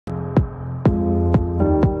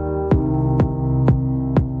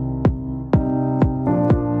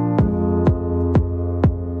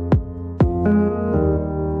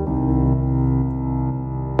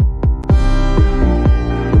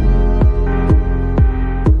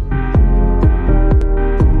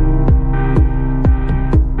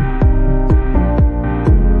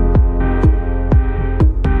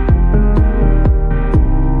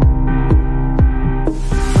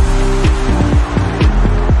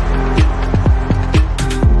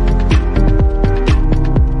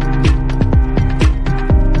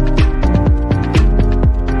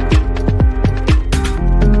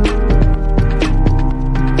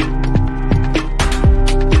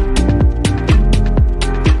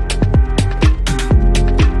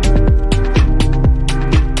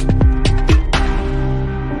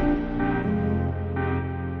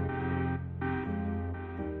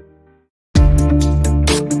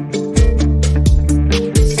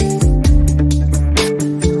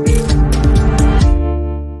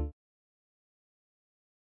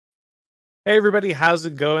Hey everybody, how's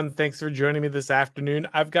it going? Thanks for joining me this afternoon.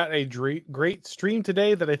 I've got a great stream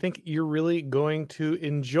today that I think you're really going to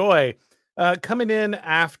enjoy. Coming in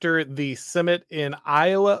after the summit in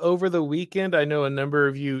Iowa over the weekend, I know a number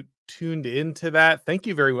of you tuned into that. Thank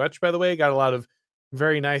you very much, by the way. Got a lot of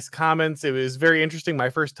very nice comments. It was very interesting. My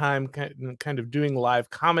first time kind of doing live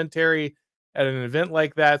commentary at an event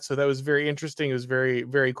like that. So that was very interesting. It was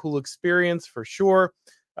very cool experience for sure.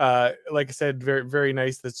 Like I said, very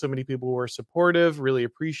nice that so many people were supportive. Really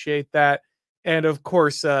appreciate that. And of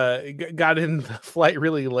course, got in the flight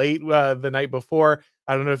really late the night before.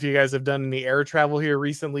 I don't know if you guys have done any air travel here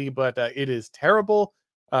recently, but it is terrible.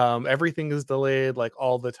 Everything is delayed like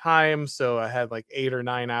all the time. So I had like 8 or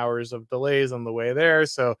 9 hours of delays on the way there.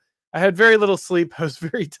 So I had very little sleep. I was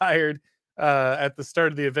very tired at the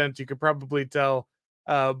start of the event. You could probably tell,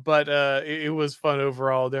 but it was fun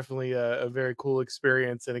overall. Definitely a very cool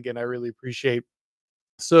experience. And again, I really appreciate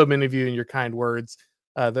so many of you and your kind words.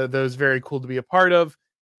 That was very cool to be a part of.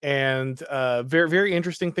 And very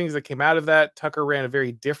interesting things that came out of that. Tucker ran a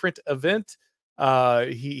very different event.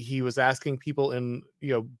 He was asking people in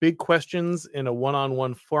big questions in a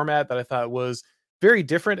one-on-one format that I thought was very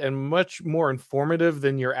different and much more informative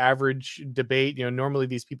than your average debate. Normally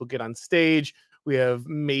these people get on stage. We have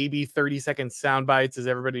maybe 30-second sound bites as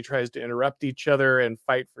everybody tries to interrupt each other and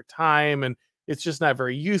fight for time. And it's just not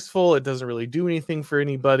very useful. It doesn't really do anything for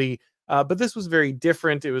anybody. But this was very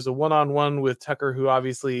different. It was a one-on-one with Tucker, who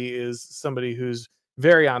obviously is somebody who's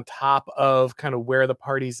very on top of kind of where the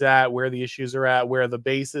party's at, where the issues are at, where the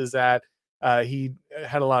base is at. He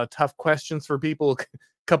had a lot of tough questions for people. A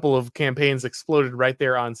couple of campaigns exploded right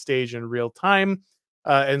there on stage in real time.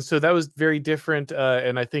 And so that was very different,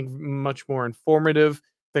 and I think much more informative.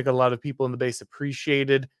 I think a lot of people in the base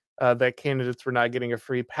appreciated that candidates were not getting a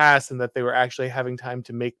free pass and that they were actually having time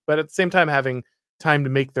to make, but at the same time, having time to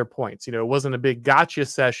make their points. It wasn't a big gotcha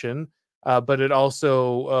session, but it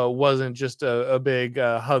also wasn't just a big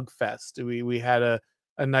hug fest. We had a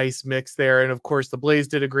nice mix there. And of course, the Blaze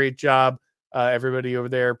did a great job. Everybody over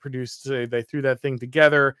there produced, they threw that thing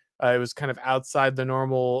together. It was kind of outside the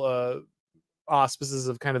normal auspices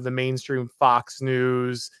of kind of the mainstream Fox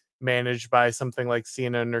News managed by something like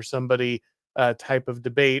CNN or somebody type of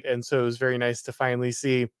debate. And so it was very nice to finally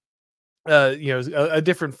see a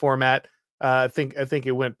different format. I think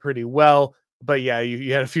it went pretty well. But yeah,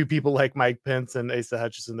 you had a few people like Mike Pence and Asa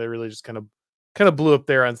Hutchinson. They really just kind of blew up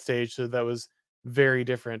there on stage. So that was very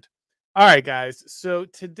different. All right, guys. So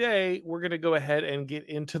today we're going to go ahead and get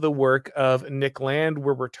into the work of Nick Land.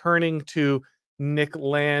 We're returning to Nick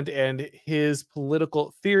Land and his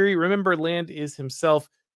political theory. Remember, Land is himself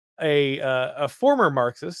a former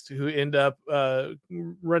Marxist who ended up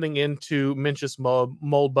running into Mencius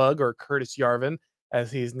Moldbug, or Curtis Yarvin,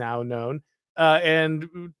 as he's now known,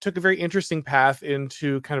 and took a very interesting path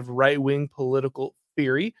into kind of right-wing political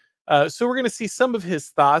theory. So we're going to see some of his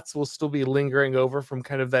thoughts will still be lingering over from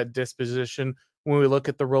kind of that disposition when we look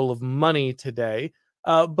at the role of money today.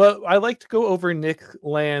 But I like to go over Nick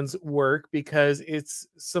Land's work because it's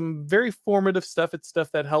some very formative stuff. It's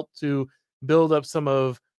stuff that helped to build up some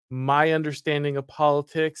of my understanding of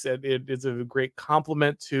politics. And it is a great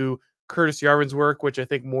complement to Curtis Yarvin's work, which I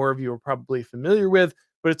think more of you are probably familiar with,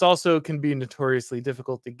 but it's also can be notoriously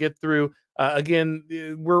difficult to get through. Again,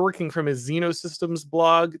 we're working from his Xenosystems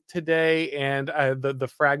blog today, and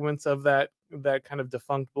the fragments of that kind of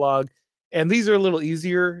defunct blog. And these are a little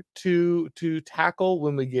easier to tackle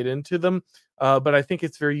when we get into them. But I think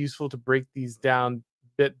it's very useful to break these down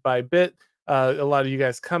bit by bit. A lot of you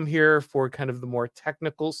guys come here for kind of the more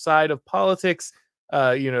technical side of politics.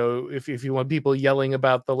 If you want people yelling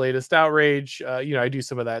about the latest outrage, I do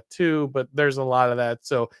some of that too, but there's a lot of that.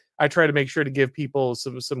 So I try to make sure to give people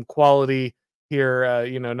some quality here,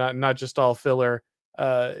 not just all filler.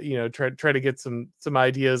 Try to get some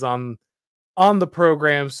ideas on the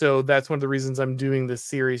program. So that's one of the reasons I'm doing this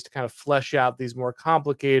series, to kind of flesh out these more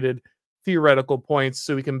complicated theoretical points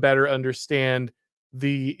so we can better understand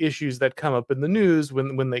the issues that come up in the news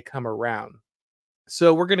when they come around.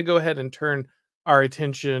 So we're going to go ahead and turn our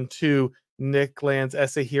attention to Nick Land's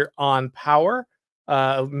essay here on power.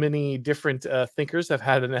 Many different thinkers have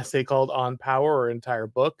had an essay called On Power, or entire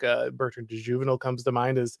book. Bertrand de Juvenal comes to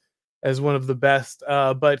mind as one of the best,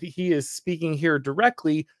 but he is speaking here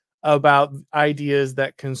directly about ideas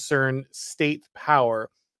that concern state power.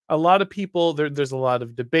 A lot of people, there's a lot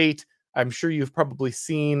of debate. I'm sure you've probably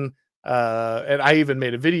seen, and I even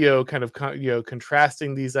made a video kind of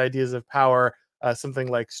contrasting these ideas of power. Something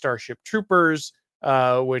like Starship Troopers,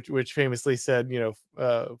 which famously said,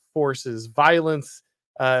 force is violence,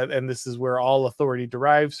 and this is where all authority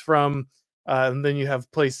derives from. And then you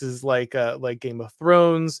have places like Game of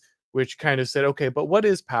Thrones, which kind of said, okay, but what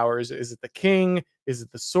is power? Is it the king? Is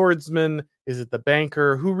it the swordsman? Is it the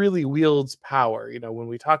banker? Who really wields power? You know, when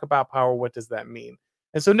we talk about power, what does that mean?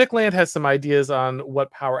 And so Nick Land has some ideas on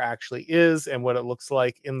what power actually is and what it looks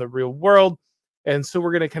like in the real world. And so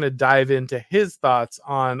we're going to kind of dive into his thoughts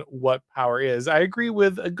on what power is. I agree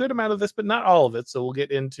with a good amount of this, but not all of it. So we'll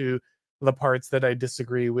get into the parts that I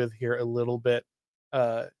disagree with here a little bit.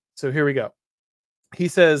 So here we go. He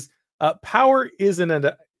says, power is an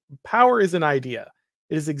idea.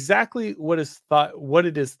 It is exactly what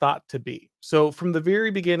it is thought to be. So from the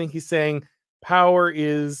very beginning, he's saying power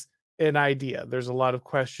is an idea. There's a lot of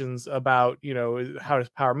questions about, you know, how does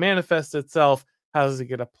power manifest itself? How does it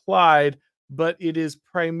get applied? But it is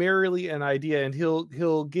primarily an idea, and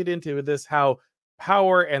he'll get into this how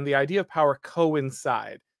power and the idea of power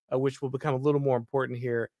coincide, which will become a little more important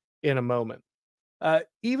here in a moment.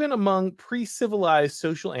 Even among pre civilized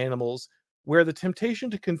social animals, where the temptation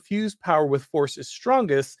to confuse power with force is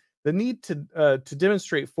strongest, the need to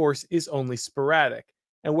demonstrate force is only sporadic.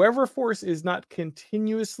 And wherever force is not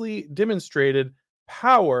continuously demonstrated,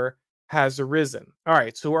 power has arisen. All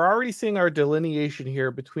right, so we're already seeing our delineation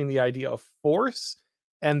here between the idea of force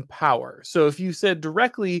and power. So if you said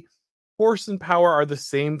directly, force and power are the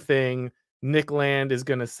same thing, Nick Land is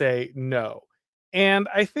going to say no. And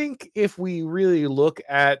I think if we really look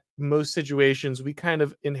at most situations, we kind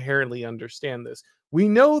of inherently understand this. We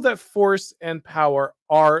know that force and power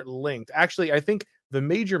are linked. Actually, I think the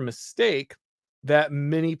major mistake that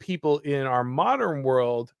many people in our modern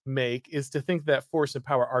world make is to think that force and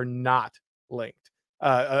power are not linked.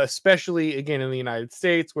 Especially again in the United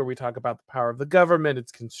States, where we talk about the power of the government,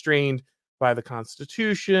 it's constrained by the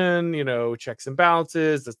Constitution, you know, checks and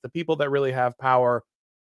balances. It's the people that really have power.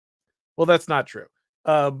 Well, that's not true.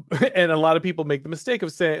 And a lot of people make the mistake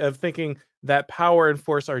of thinking that power and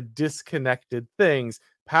force are disconnected things.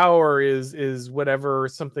 Power is whatever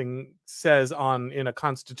something says on in a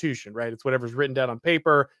constitution, right? It's whatever's written down on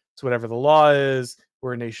paper. It's whatever the law is.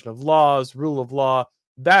 We're a nation of laws, rule of law.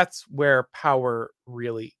 That's where power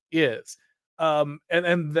really is.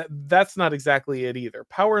 And that's not exactly it either.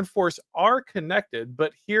 Power and force are connected,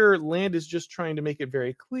 but here Land is just trying to make it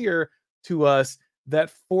very clear to us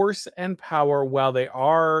that force and power, while they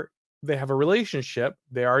have a relationship,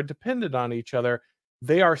 they are dependent on each other,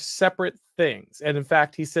 they are separate things. And in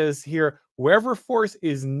fact, he says here, wherever force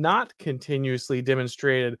is not continuously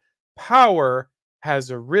demonstrated, power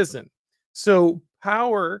has arisen. So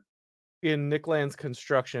power in Nick Land's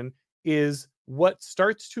construction is what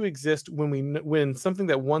starts to exist when something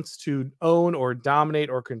that wants to own or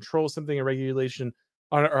dominate or control something in regulation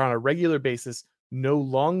on a regular basis no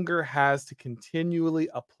longer has to continually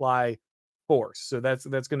apply force. So that's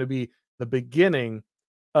going to be the beginning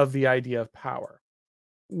of the idea of power.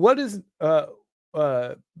 What is uh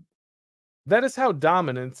that is how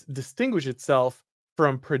dominance distinguish itself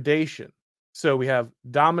from predation. So we have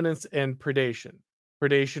dominance and predation.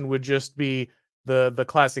 Predation would just be the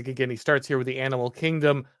classic again. He starts here with the animal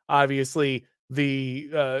kingdom. Obviously, the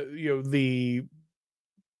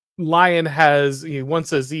lion he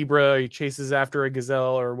wants a zebra, he chases after a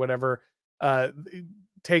gazelle or whatever,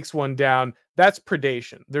 takes one down. That's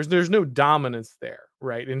predation. There's no dominance there,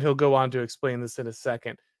 right? And he'll go on to explain this in a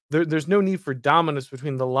second. There's no need for dominance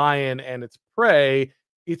between the lion and its prey.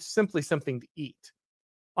 It's simply something to eat.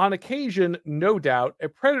 On occasion, no doubt, a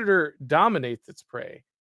predator dominates its prey,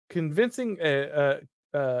 convincing a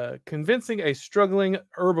struggling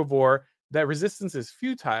herbivore that resistance is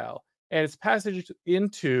futile and its passage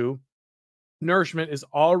into nourishment is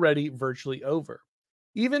already virtually over.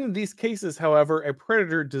 Even in these cases, however, a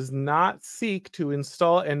predator does not seek to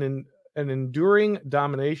install an enduring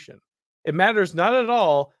domination. It matters not at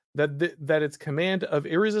all that its command of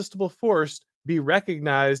irresistible force be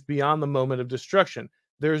recognized beyond the moment of destruction.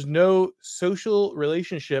 There's no social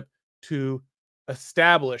relationship to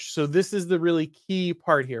establish. So this is the really key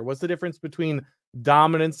part here. What's the difference between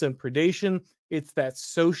dominance and predation? It's that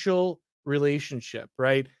social relationship,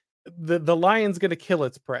 right? The lion's going to kill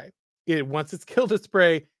its prey. Once it's killed its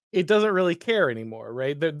prey, it doesn't really care anymore,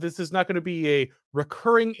 right? This is not going to be a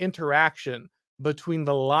recurring interaction between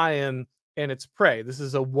the lion and its prey. This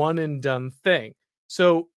is a one and done thing.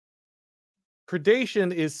 So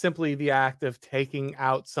predation is simply the act of taking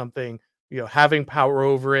out something, having power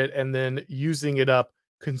over it and then using it up,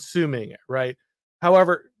 consuming it, right?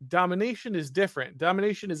 However, domination is different.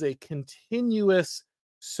 Domination is a continuous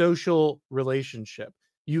social relationship.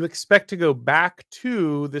 You expect to go back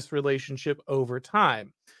to this relationship over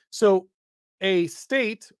time. So a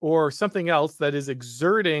state or something else that is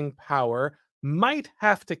exerting power might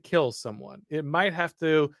have to kill someone. It might have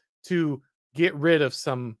to get rid of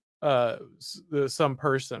some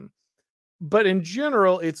person. But in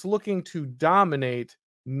general, it's looking to dominate,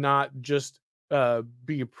 not just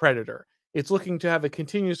be a predator. It's looking to have a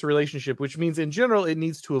continuous relationship, which means in general, it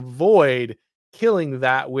needs to avoid killing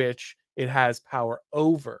that which it has power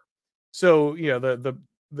over. So,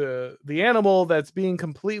 the animal that's being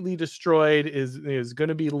completely destroyed is going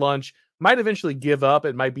to be lunch. Might eventually give up.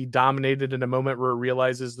 It might be dominated in a moment where it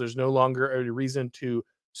realizes there's no longer a reason to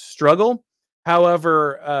struggle.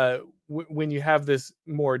 However, when you have this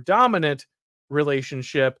more dominant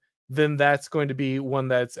relationship, then that's going to be one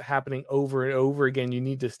that's happening over and over again. You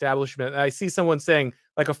need establishment. And I see someone saying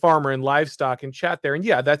like a farmer and livestock in chat there. And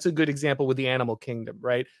yeah, that's a good example with the animal kingdom,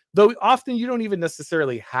 right? Though often you don't even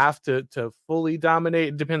necessarily have to fully dominate.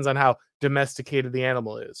 It depends on how domesticated the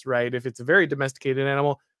animal is, right? If it's a very domesticated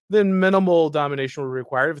animal, then minimal domination will be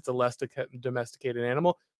required. If it's a less domesticated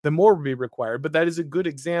animal, then more will be required. But that is a good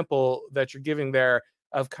example that you're giving there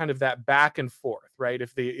of kind of that back and forth, right?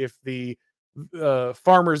 If the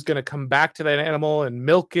farmer is going to come back to that animal and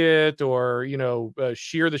milk it, or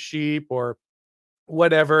shear the sheep or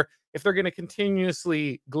whatever, if they're going to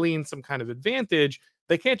continuously glean some kind of advantage,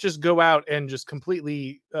 they can't just go out and just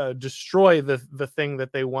completely destroy the thing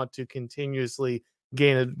that they want to continuously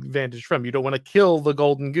gain advantage from. You don't want to kill the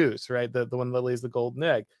golden goose, right? The one that lays the golden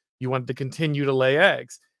egg. You want to continue to lay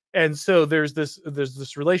eggs. And so there's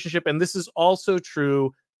this relationship, and this is also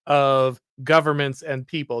true of governments and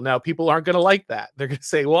people. Now, people aren't going to like that. They're going to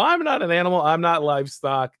say, "Well, I'm not an animal. I'm not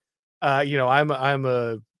livestock. I'm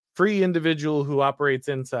a free individual who operates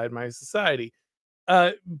inside my society."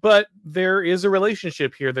 But there is a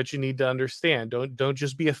relationship here that you need to understand. Don't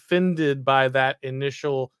just be offended by that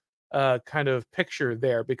initial kind of picture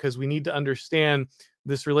there, because we need to understand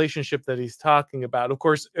this relationship that he's talking about. Of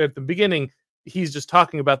course, at the beginning, he's just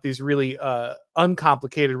talking about these really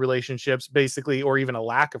uncomplicated relationships, basically, or even a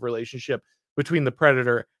lack of relationship between the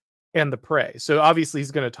predator and the prey. So obviously,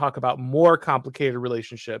 he's going to talk about more complicated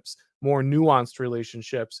relationships, more nuanced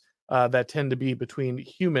relationships that tend to be between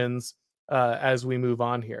humans as we move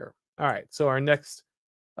on here. All right, so our next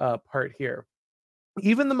part here.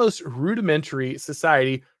 Even the most rudimentary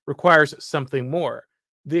society requires something more.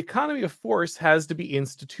 The economy of force has to be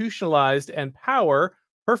institutionalized, and power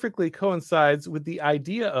perfectly coincides with the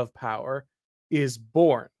idea of power is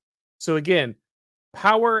born. So again,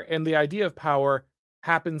 power and the idea of power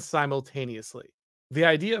happens simultaneously. The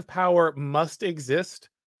idea of power must exist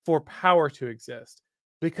for power to exist,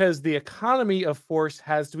 because the economy of force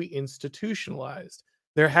has to be institutionalized.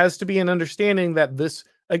 There has to be an understanding that this,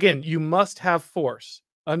 again, you must have force.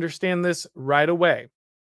 Understand this right away.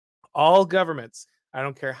 All governments, I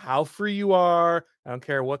don't care how free you are, I don't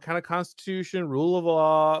care what kind of constitution, rule of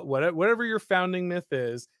law, whatever your founding myth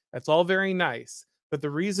is, that's all very nice. But the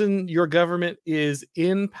reason your government is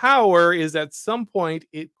in power is at some point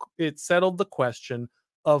it settled the question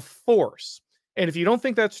of force. And if you don't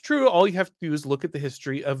think that's true, all you have to do is look at the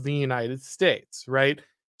history of the United States, right?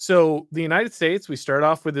 So the United States, we start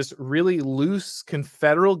off with this really loose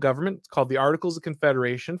confederal government called the Articles of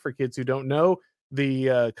Confederation. For kids who don't know,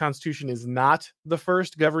 the Constitution is not the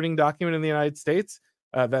first governing document in the United States.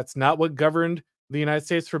 That's not what governed the United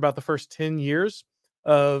States for about the first 10 years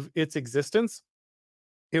of its existence.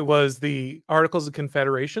 It was the Articles of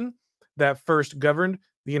Confederation that first governed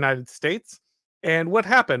the United States. And what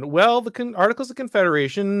happened? Well, the Articles of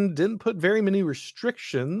Confederation didn't put very many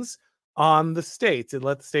restrictions on the states. It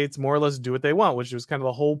let the states more or less do what they want, which was kind of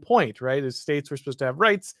the whole point, right? Is states were supposed to have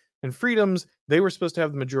rights and freedoms. They were supposed to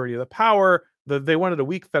have the majority of the power. They wanted a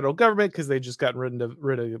weak federal government because they just gotten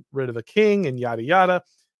rid of a king and yada yada.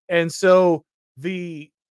 And so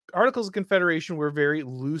the Articles of Confederation were a very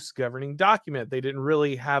loose governing document. They didn't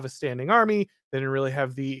really have a standing army. They didn't really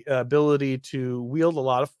have the ability to wield a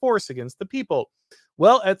lot of force against the people.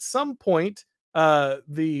 Well, at some point,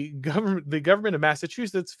 the government of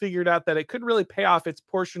Massachusetts figured out that it couldn't really pay off its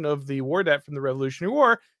portion of the war debt from the Revolutionary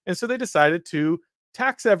War, and so they decided to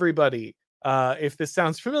tax everybody. If this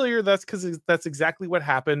sounds familiar, that's because that's exactly what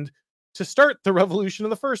happened to start the revolution in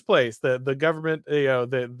the first place. The government,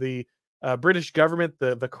 the British government,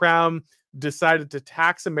 the crown, decided to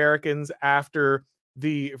tax Americans after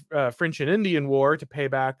the French and Indian War to pay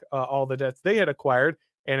back all the debts they had acquired,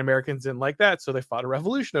 and Americans didn't like that, so they fought a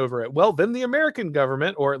revolution over it. Well, then the American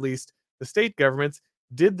government, or at least the state governments,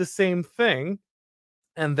 did the same thing,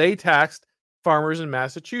 and they taxed farmers in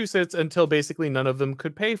Massachusetts until basically none of them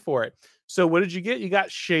could pay for it. So what did you get? You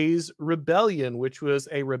got Shays' Rebellion, which was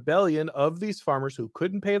a rebellion of these farmers who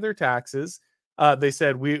couldn't pay their taxes. They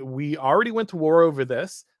said, we already went to war over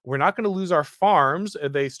this. We're not going to lose our farms.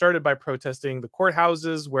 They started by protesting the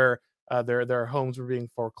courthouses where their homes were being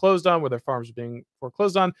foreclosed on, where their farms were being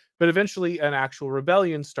foreclosed on. But eventually, an actual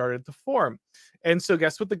rebellion started to form. And so,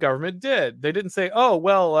 guess what the government did? They didn't say, "Oh,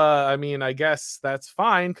 well, I mean, I guess that's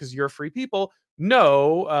fine because you're free people."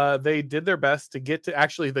 No, they did their best to get to.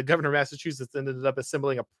 Actually, the governor of Massachusetts ended up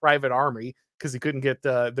assembling a private army because he couldn't get.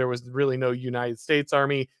 There was really no United States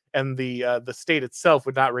army, and the state itself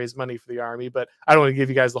would not raise money for the army. But I don't want to give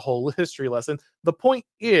you guys the whole history lesson. The point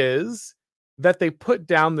is that they put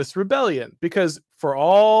down this rebellion because for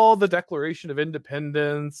all the Declaration of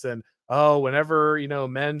Independence and oh, whenever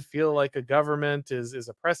men feel like a government is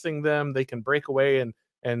oppressing them, they can break away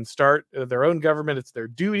and start their own government. It's their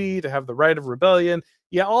duty to have the right of rebellion.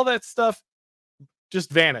 Yeah, all that stuff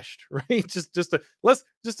just vanished, right? Just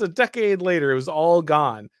a decade later, it was all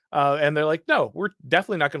gone. And they're like, no, we're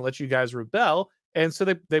definitely not going to let you guys rebel. And so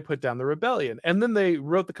they put down the rebellion, and then they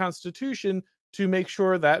wrote the Constitution to make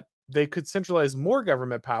sure that they could centralize more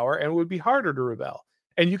government power, and it would be harder to rebel.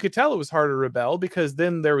 And you could tell it was harder to rebel because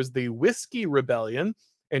then there was the Whiskey Rebellion,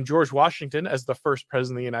 and George Washington, as the first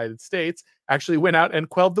president of the United States, actually went out and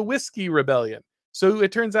quelled the Whiskey Rebellion. So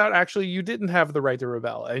it turns out actually you didn't have the right to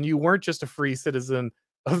rebel, and you weren't just a free citizen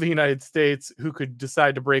of the United States who could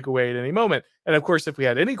decide to break away at any moment. And of course, if we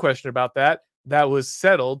had any question about that, that was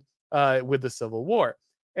settled with the Civil War.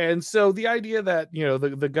 And so the idea that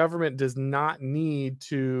the government does not need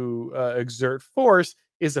to exert force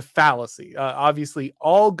is a fallacy. Obviously,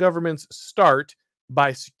 all governments start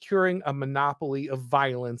by securing a monopoly of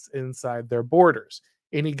violence inside their borders.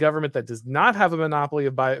 Any government that does not have a monopoly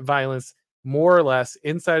of violence, more or less,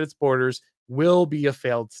 inside its borders, will be a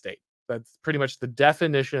failed state. That's pretty much the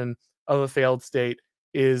definition of a failed state,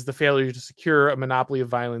 is the failure to secure a monopoly of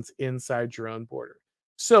violence inside your own border.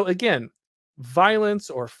 So again, violence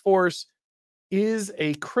or force is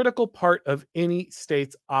a critical part of any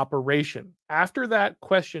state's operation. After that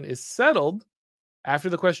question is settled, after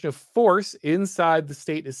the question of force inside the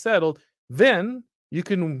state is settled, then you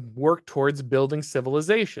can work towards building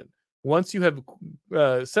civilization. Once you have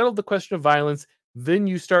settled the question of violence, then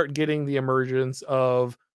you start getting the emergence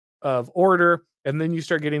of order, and then you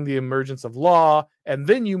start getting the emergence of law, and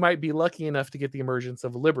then you might be lucky enough to get the emergence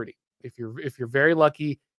of liberty if you're very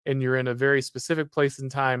lucky and you're in a very specific place in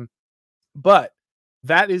time. But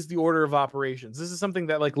that is the order of operations. This is something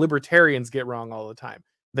that like libertarians get wrong all the time.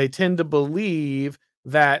 They tend to believe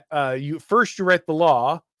that you write the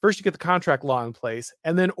law, first you get the contract law in place,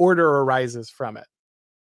 and then order arises from it.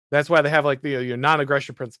 That's why they have like the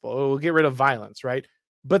non-aggression principle. Oh, we'll get rid of violence, right?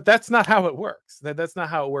 But that's not how it works. That's not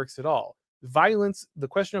how it works at all. Violence, the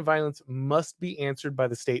question of violence must be answered by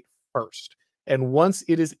the state first. And once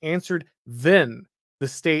it is answered, then the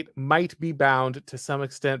state might be bound to some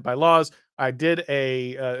extent by laws. I did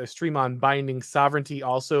a stream on binding sovereignty,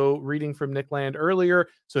 also reading from Nick Land earlier.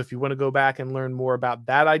 So if you want to go back and learn more about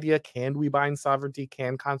that idea, can we bind sovereignty?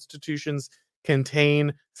 Can constitutions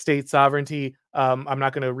contain state sovereignty? I'm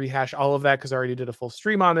not going to rehash all of that because I already did a full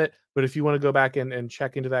stream on it. But if you want to go back and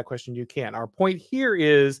check into that question, you can. Our point here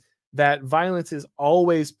is that violence is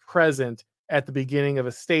always present at the beginning of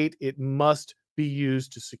a state. It must be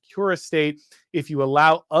used to secure a state. If you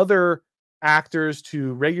allow other actors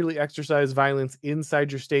to regularly exercise violence inside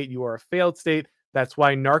your state, you are a failed state. That's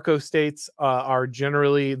why narco states are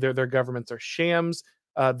generally their governments are shams.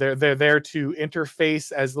 They're there to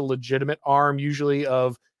interface as the legitimate arm, usually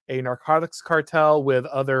of a narcotics cartel with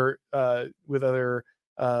other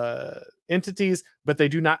entities, but they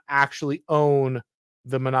do not actually own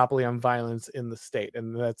the monopoly on violence in the state,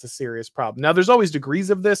 and that's a serious problem. Now, there's always degrees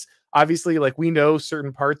of this. Obviously, like we know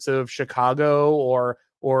certain parts of Chicago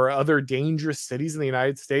or other dangerous cities in the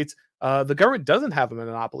United States, the government doesn't have a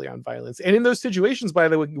monopoly on violence. And in those situations, by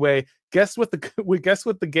the way, guess what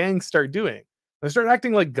the gangs start doing? They start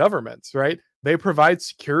acting like governments, right? They provide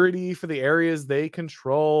security for the areas they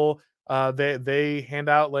control. They hand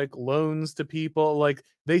out like loans to people. Like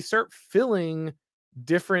they start filling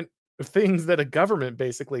different things that a government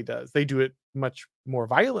basically does. They do it much more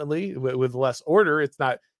violently with less order. It's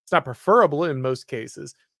not preferable in most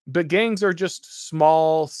cases, but gangs are just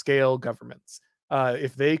small scale governments.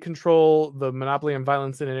 If they control the monopoly on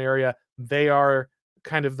violence in an area, they are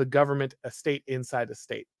kind of the government, a state inside a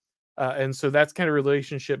state. And so that's kind of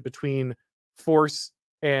relationship between force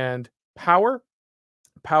and power.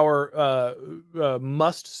 Power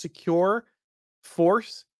must secure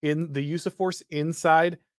force in the use of force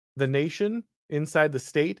inside the nation, inside the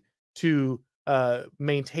state, to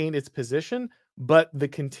maintain its position. But the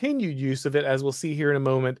continued use of it, as we'll see here in a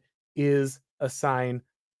moment, is a sign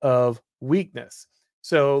of weakness.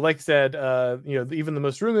 So, like I said, even the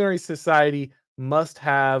most rudimentary society must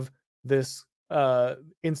have this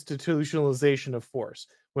institutionalization of force.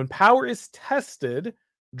 When power is tested,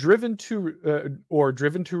 driven to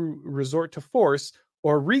resort to force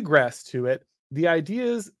or regress to it, the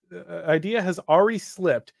idea has already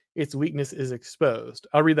slipped. Its weakness is exposed.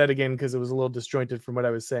 I'll read that again because it was a little disjointed from what I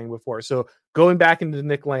was saying before. So going back into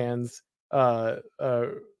Nick Land's uh, uh,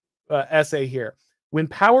 essay here, when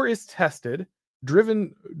power is tested,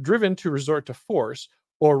 driven to resort to force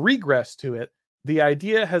or regress to it, the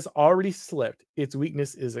idea has already slipped. Its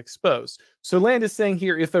weakness is exposed. So Land is saying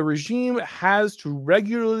here, if a regime has to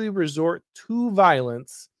regularly resort to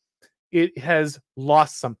violence, it has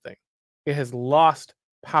lost something. It has lost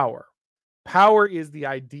power. Power is the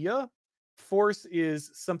idea. Force is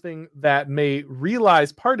something that may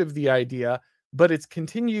realize part of the idea, but its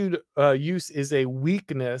continued use is a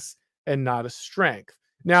weakness and not a strength.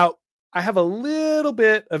 Now, I have a little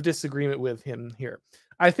bit of disagreement with him here.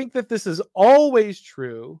 I think that this is always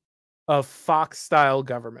true of Fox-style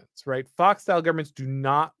governments, right? Fox-style governments do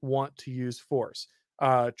not want to use force.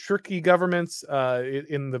 Tricky governments,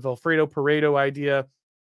 in the Vilfredo Pareto idea,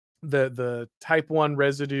 the type 1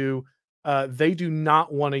 residue, they do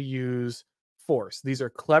not want to use force. These are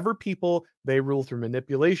clever people. They rule through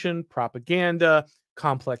manipulation, propaganda,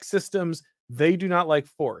 complex systems. They do not like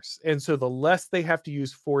force. And so the less they have to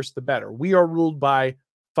use force, the better. We are ruled by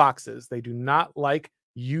foxes. They do not like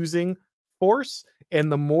using force.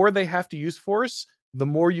 And the more they have to use force, the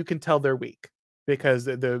more you can tell they're weak because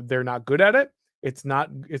they're not good at it. It's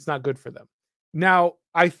not good for them. Now,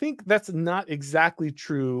 I think that's not exactly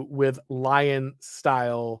true with lion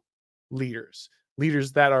style leaders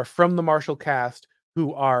that are from the martial caste,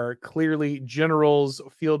 who are clearly generals,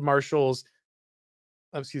 field marshals,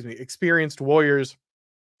 experienced warriors.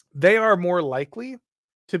 They are more likely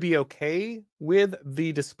to be okay with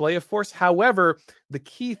the display of force. However, the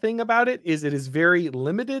key thing about it is very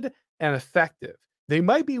limited and effective. They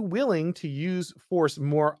might be willing to use force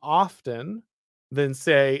more often than,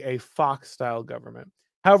 say, a Fox-style government.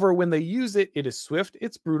 However, when they use it, it is swift,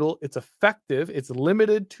 it's brutal, it's effective, it's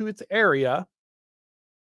limited to its area,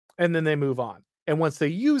 and then they move on. And once they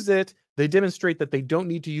use it, they demonstrate that they don't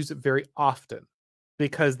need to use it very often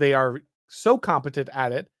because they are so competent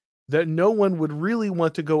at it that no one would really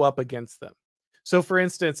want to go up against them. So, for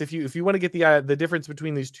instance, if you want to get the difference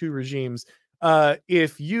between these two regimes,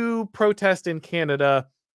 if you protest in Canada,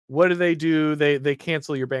 what do? They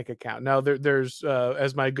cancel your bank account. Now, there's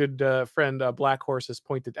as my good friend Black Horse has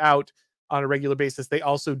pointed out on a regular basis, they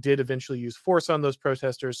also did eventually use force on those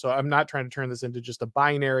protesters. So I'm not trying to turn this into just a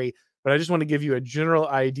binary, but I just want to give you a general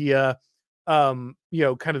idea, kind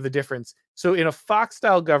of the difference. So in a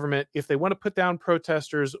Fox-style government, if they want to put down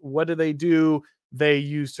protesters, what do? They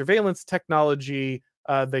use surveillance technology.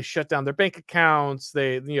 They shut down their bank accounts.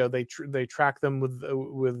 They track them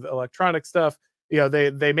with electronic stuff.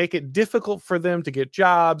 They make it difficult for them to get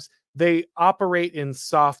jobs. They operate in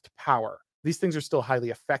soft power. These things are still highly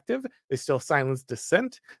effective. They still silence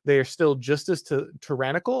dissent. They are still just as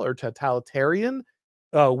tyrannical or totalitarian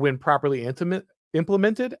when properly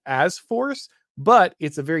implemented as force, but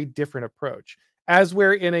it's a very different approach. As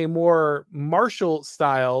where in a more martial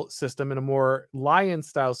style system, in a more lion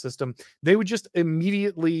style system, they would just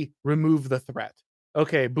immediately remove the threat.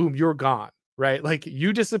 Okay, boom, you're gone, right? Like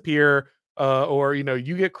you disappear, or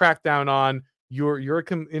you get cracked down on. You're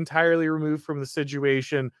entirely removed from the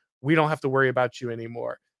situation. We don't have to worry about you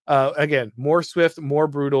anymore. Again, more swift, more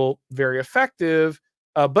brutal, very effective,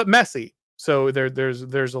 but messy. So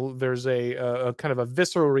there's a kind of a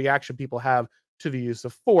visceral reaction people have to the use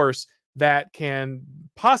of force that can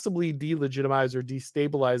possibly delegitimize or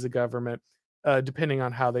destabilize a government, depending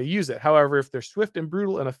on how they use it. However, if they're swift and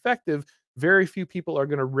brutal and effective, very few people are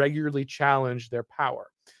going to regularly challenge their power.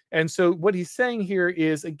 And so what he's saying here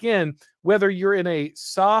is, again, whether you're in a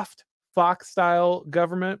soft Fox-style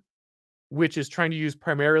government, which is trying to use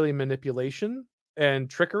primarily manipulation and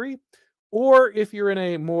trickery, or if you're in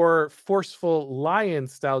a more forceful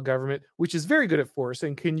lion-style government, which is very good at force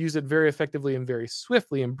and can use it very effectively and very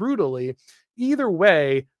swiftly and brutally, either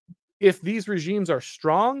way, if these regimes are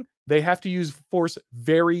strong, they have to use force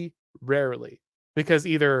very rarely because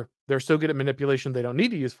either they're so good at manipulation they don't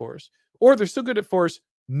need to use force, or they're so good at force,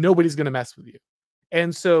 nobody's going to mess with you.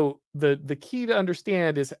 And so the key to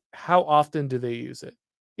understand is how often do they use it?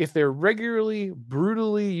 If they're regularly,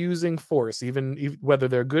 brutally using force, even whether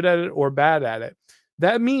they're good at it or bad at it,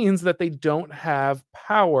 that means that they don't have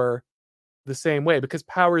power the same way, because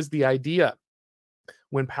power is the idea.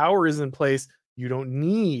 When power is in place, you don't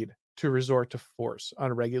need to resort to force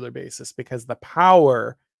on a regular basis because the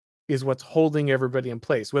power is what's holding everybody in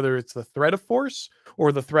place, whether it's the threat of force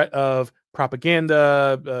or the threat of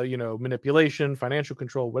propaganda, manipulation, financial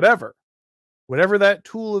control, whatever that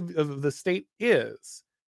tool of the state is.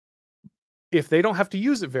 If they don't have to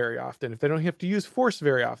use it very often, if they don't have to use force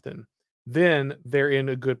very often, then they're in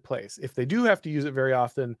a good place. If they do have to use it very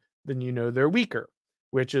often, then they're weaker,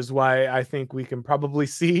 which is why I think we can probably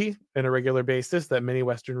see on a regular basis that many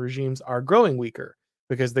Western regimes are growing weaker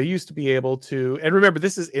because they used to be able to. And remember,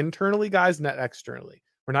 this is internally, guys, not externally.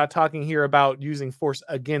 We're not talking here about using force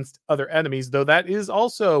against other enemies, though that is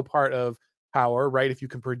also part of power, right? If you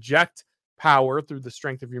can project power through the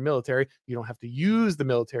strength of your military, you don't have to use the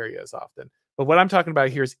military as often. But what I'm talking about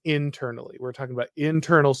here is internally. We're talking about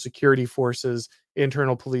internal security forces,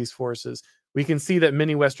 internal police forces. We can see that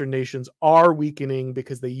many Western nations are weakening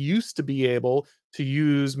because they used to be able to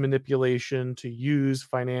use manipulation, to use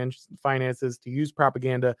finances, to use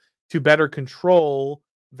propaganda to better control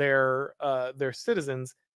their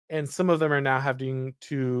citizens, and some of them are now having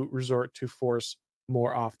to resort to force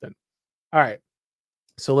more often. All right,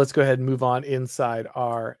 so let's go ahead and move on inside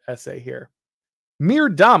our essay here. Mere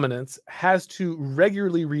dominance has to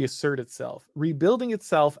regularly reassert itself, rebuilding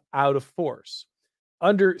itself out of force.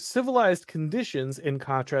 Under civilized conditions, in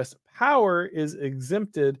contrast, power is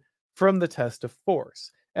exempted from the test of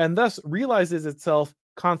force, and thus realizes itself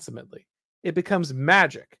consummately. It becomes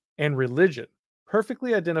magic and religion,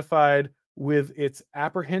 perfectly identified with its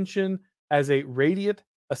apprehension as a radiant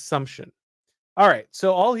assumption. All right,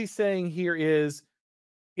 so all he's saying here is,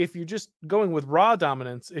 if you're just going with raw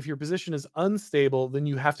dominance, if your position is unstable, then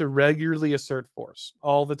you have to regularly assert force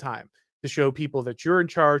all the time to show people that you're in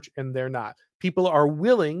charge and they're not. People are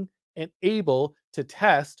willing and able to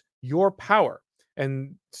test your power.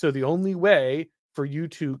 And so the only way for you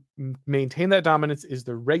to maintain that dominance is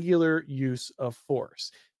the regular use of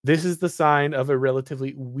force. This is the sign of a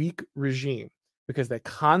relatively weak regime because they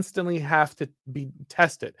constantly have to be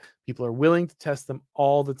tested. People are willing to test them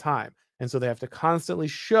all the time. And so they have to constantly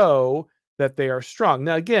show that they are strong.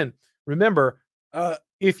 Now, again, remember,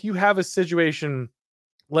 if you have a situation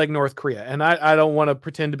like North Korea, and I don't want to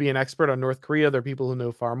pretend to be an expert on North Korea. There are people who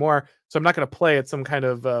know far more. So I'm not going to play at some kind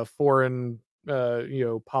of foreign,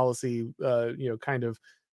 policy, kind of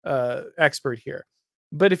expert here.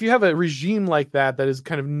 But if you have a regime like that is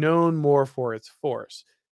kind of known more for its force,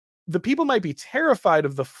 the people might be terrified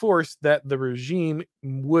of the force that the regime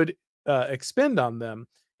would expend on them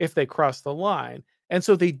if they cross the line. And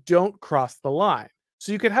so they don't cross the line.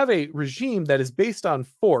 So you could have a regime that is based on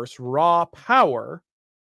force, raw power,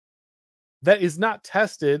 that is not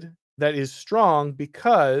tested, that is strong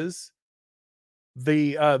because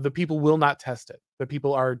the people will not test it. The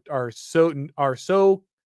people are so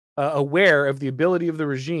aware of the ability of the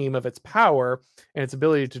regime, of its power and its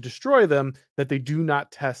ability to destroy them, that they do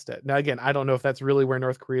not test it. Now, again, I don't know if that's really where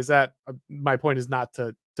North Korea is at. My point is not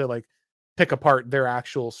to like pick apart their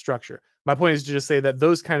actual structure. My point is to just say that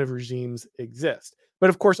those kind of regimes exist. But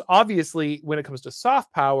of course, obviously, when it comes to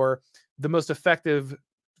soft power, the most effective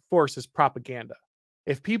force is propaganda.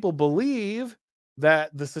 If people believe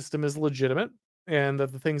that the system is legitimate and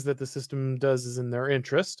that the things that the system does is in their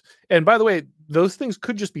interest, and by the way, those things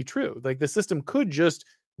could just be true. Like the system could just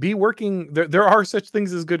be working. There are such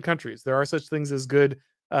things as good countries. There are such things as good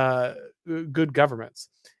governments.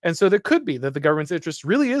 And so there could be that the government's interest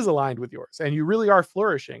really is aligned with yours and you really are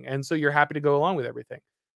flourishing. And so you're happy to go along with everything.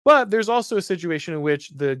 But there's also a situation in which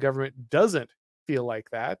the government doesn't feel like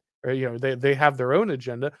that, or they have their own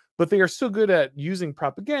agenda, but they are so good at using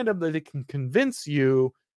propaganda that they can convince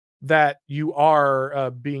you that you are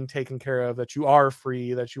being taken care of, that you are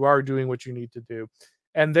free, that you are doing what you need to do.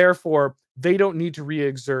 And therefore, they don't need to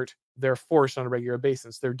re-exert their force on a regular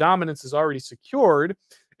basis. Their dominance is already secured,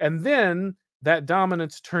 and then that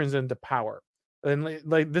dominance turns into power. And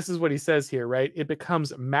like this is what he says here, right? It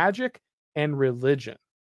becomes magic and religion,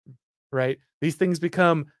 right? These things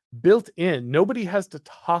become built in. Nobody has to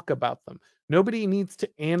talk about them. Nobody needs to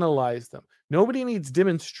analyze them. Nobody needs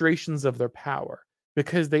demonstrations of their power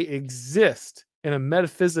because they exist in a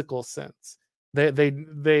metaphysical sense. They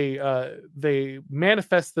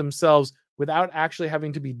manifest themselves without actually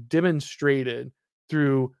having to be demonstrated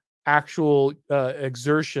through actual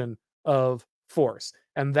exertion of force.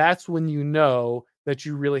 And that's when you know that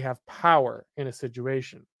you really have power in a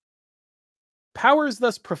situation. Power is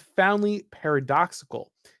thus profoundly paradoxical.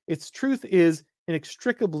 Its truth is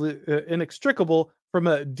inextricable from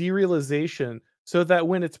a derealization, so that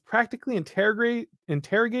when it's practically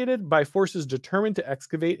interrogated by forces determined to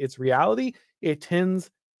excavate its reality, it tends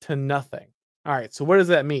to nothing. All right, so what does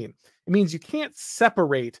that mean? It means you can't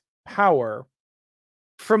separate power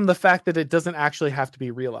from the fact that it doesn't actually have to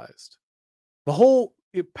be realized. The whole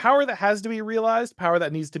power that has to be realized, power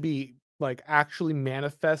that needs to be like actually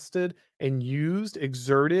manifested and used,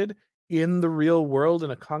 exerted in the real world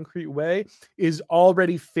in a concrete way is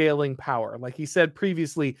already failing power. Like he said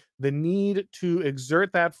previously, the need to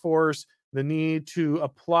exert that force, the need to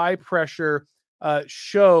apply pressure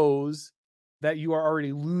shows that you are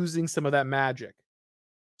already losing some of that magic.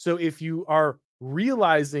 So if you are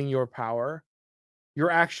realizing your power,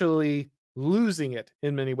 you're actually losing it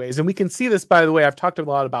in many ways. And we can see this, by the way, I've talked a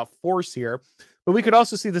lot about force here, but we could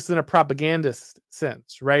also see this in a propagandist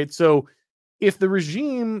sense, right? So if the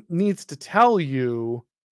regime needs to tell you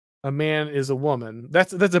a man is a woman,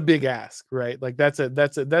 that's a big ask, right? Like that's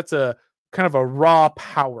a kind of a raw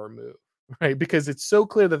power move, right? Because it's so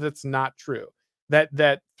clear that that's not true.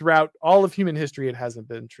 That throughout all of human history it hasn't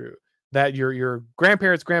been true. That your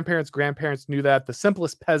grandparents knew that. The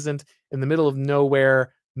simplest peasant in the middle of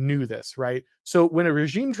nowhere knew this, right? So when a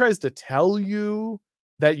regime tries to tell you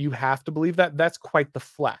that you have to believe that, that's quite the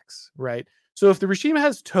flex, right? So if the regime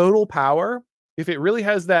has total power, if it really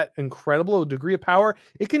has that incredible degree of power,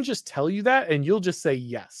 it can just tell you that and you'll just say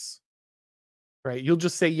yes, right? You'll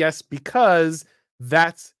just say yes because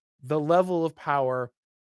that's the level of power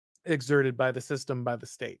exerted by the system, by the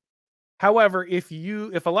state. However, if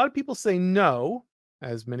a lot of people say no,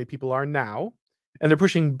 as many people are now, and they're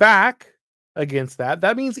pushing back against that,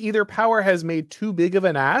 that means either power has made too big of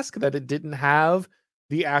an ask that it didn't have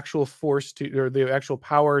the actual force to, or the actual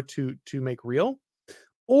power to make real,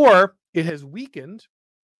 or it has weakened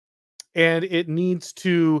and it needs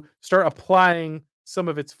to start applying some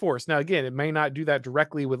of its force. Now, again, it may not do that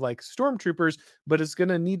directly with like stormtroopers, but it's going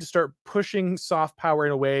to need to start pushing soft power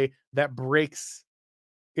in a way that breaks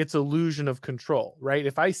its illusion of control, right?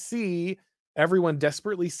 If I see everyone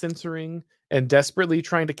desperately censoring and desperately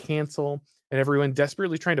trying to cancel and everyone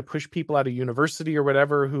desperately trying to push people out of university or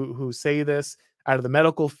whatever who say this, out of the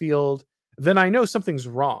medical field, then I know something's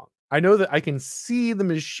wrong. I know that I can see the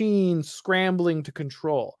machine scrambling to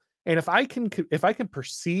control. And if I can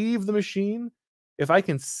perceive the machine, if I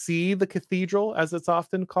can see the cathedral, as it's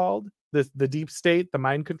often called, the deep state, the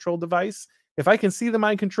mind control device, if I can see the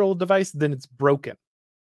mind control device, then it's broken.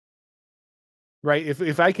 Right?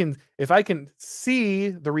 If I can see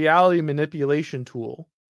the reality manipulation tool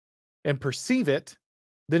and perceive it,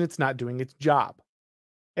 then it's not doing its job.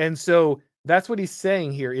 And so that's what he's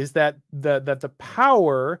saying here, is that the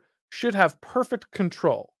power should have perfect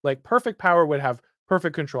control. Like perfect power would have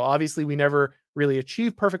perfect control. Obviously, we never really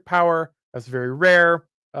achieve perfect power. That's very rare.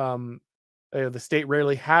 The state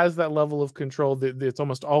rarely has that level of control. It's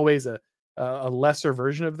almost always a lesser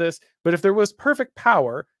version of this. But if there was perfect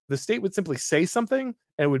power, the state would simply say something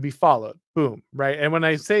and it would be followed. Boom, right? And when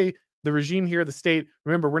I say the regime here, the state,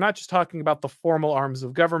 remember, we're not just talking about the formal arms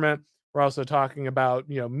of government. We're also talking about,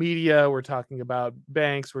 media. We're talking about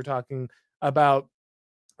banks. We're talking about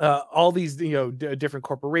all these, different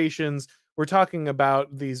corporations. We're talking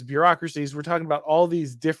about these bureaucracies. We're talking about all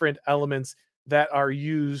these different elements that are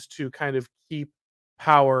used to kind of keep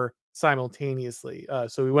power simultaneously.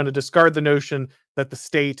 So we want to discard the notion that the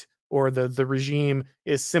state or the regime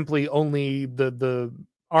is simply only the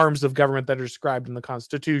arms of government that are described in the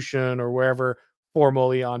Constitution or wherever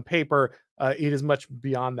formally on paper. It is much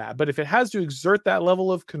beyond that. But if it has to exert that level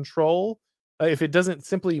of control, if it doesn't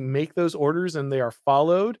simply make those orders and they are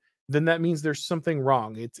followed, then that means there's something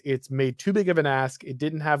wrong. It's made too big of an ask. It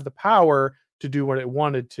didn't have the power to do what it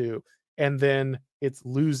wanted to, and then it's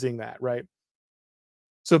losing that, right?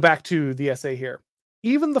 So back to the essay here.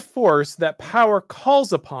 Even the force that power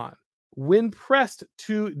calls upon, when pressed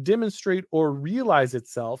to demonstrate or realize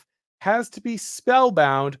itself, has to be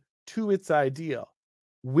spellbound to its ideal.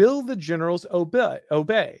 Will the generals obey?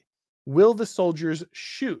 Will the soldiers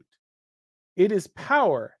shoot? It is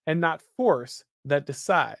power and not force that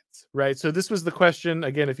decides, right? So this was the question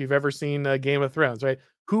again. If you've ever seen Game of Thrones, right?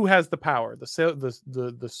 Who has the power?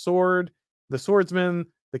 The sword, the swordsman,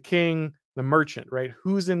 the king, the merchant, right?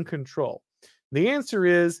 Who's in control? The answer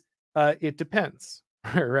is it depends,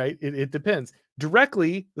 right? It depends.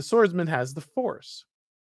 Directly, the swordsman has the force,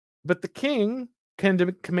 but the king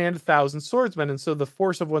can command 1,000 swordsmen, and so the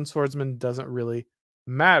force of one swordsman doesn't really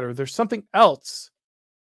matter. There's something else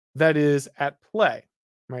that is at play,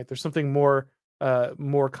 right? There's something more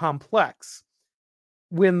complex.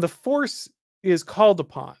 When the force is called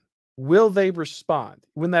upon, will they respond?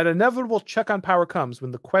 When that inevitable check on power comes,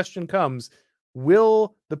 when the question comes,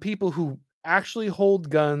 will the people who actually hold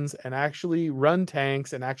guns and actually run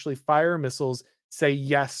tanks and actually fire missiles say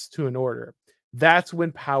yes to an order? That's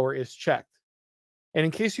when power is checked. And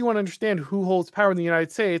in case you want to understand who holds power in the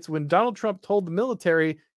United States, when Donald Trump told the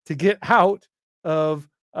military to get out of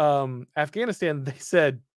Afghanistan, they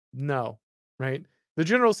said no, right? The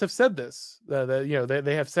generals have said this.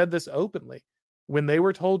 They have said this openly. When they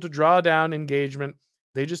were told to draw down engagement,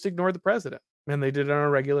 they just ignored the president, and they did it on a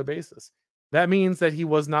regular basis. That means that he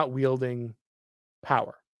was not wielding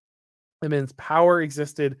power. It means power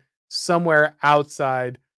existed somewhere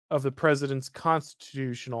outside of the president's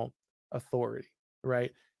constitutional authority,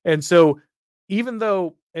 right? And so, even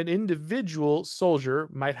though an individual soldier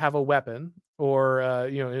might have a weapon, or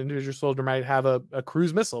an individual soldier might have a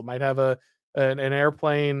cruise missile, might have an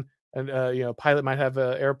airplane, and pilot might have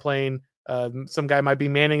an airplane. Some guy might be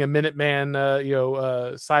manning a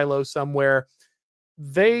Minuteman, silo somewhere.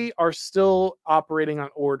 They are still operating on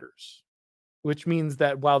orders, which means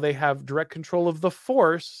that while they have direct control of the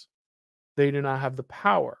force, they do not have the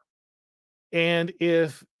power. And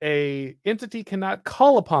if a entity cannot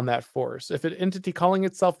call upon that force, if an entity calling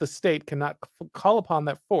itself the state cannot call upon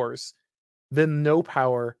that force, then no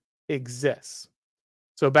power exists.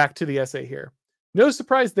 So back to the essay here. No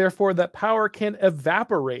surprise, therefore, that power can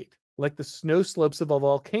evaporate like the snow slopes of a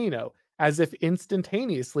volcano, as if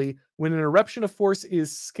instantaneously, when an eruption of force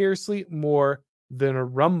is scarcely more than a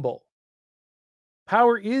rumble.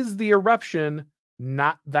 Power is the eruption,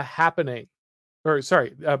 not the happening.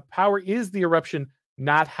 Power is the eruption,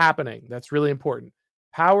 not happening. That's really important.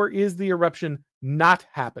 Power is the eruption not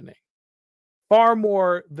happening, far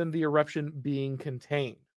more than the eruption being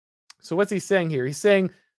contained. So what's he saying here? He's saying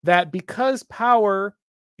that because power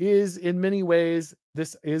is in many ways,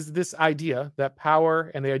 this idea that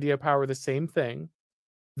power and the idea of power are the same thing.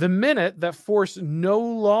 The minute that force no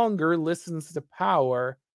longer listens to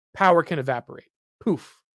power, power can evaporate.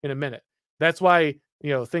 Poof, in a minute. That's why,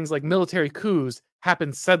 things like military coups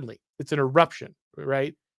happen suddenly. It's an eruption,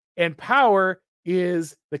 right? And power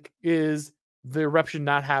is the eruption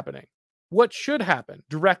not happening. What should happen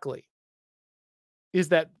directly is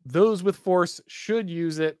that those with force should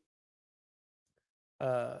use it.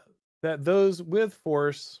 That those with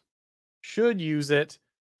force should use it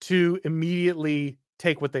to immediately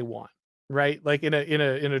take what they want, right? Like in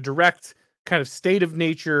a direct kind of state of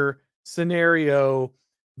nature scenario,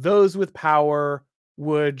 those with power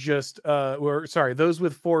would just those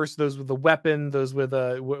with force, those with a weapon, those with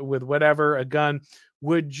whatever, a gun,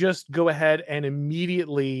 would just go ahead and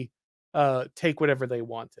immediately take whatever they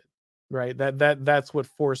wanted, right? That's what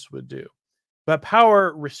force would do. But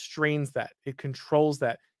power restrains that. It controls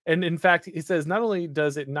that. And in fact, he says not only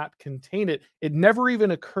does it not contain it, it never even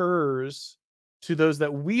occurs to those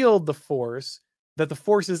that wield the force that the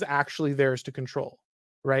force is actually theirs to control,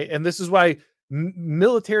 right? And this is why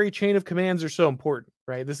military chain of commands are so important,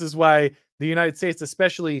 right? This is why the United States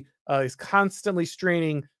especially is constantly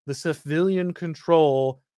straining the civilian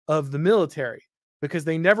control of the military, because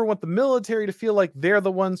they never want the military to feel like they're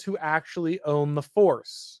the ones who actually own the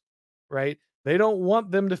force, right? They don't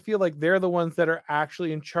want them to feel like they're the ones that are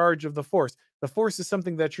actually in charge of the force. The force is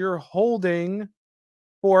something that you're holding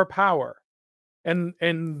for power. And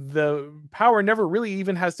the power never really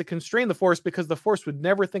even has to constrain the force, because the force would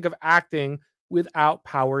never think of acting without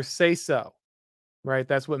power say so, right?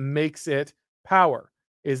 That's what makes it power,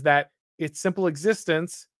 is that its simple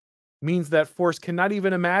existence means that force cannot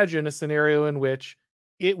even imagine a scenario in which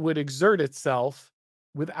it would exert itself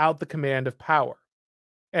without the command of power.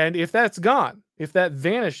 And if that's gone, if that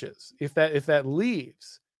vanishes, if that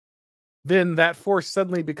leaves, then that force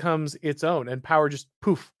suddenly becomes its own, and power just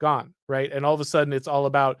poof, gone, right? And all of a sudden it's all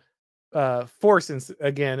about force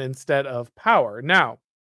again instead of power. Now,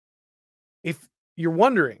 if you're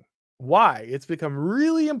wondering why it's become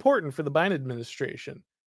really important for the Biden administration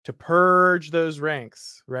to purge those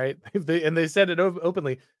ranks, right? They said it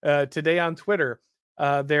openly today on Twitter.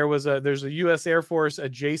 There's a U.S. Air Force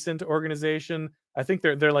adjacent organization. I think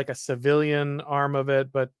they're like a civilian arm of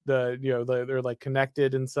it, but they're like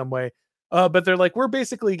connected in some way. But they're like, we're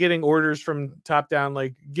basically getting orders from top down,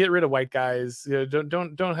 like, get rid of white guys.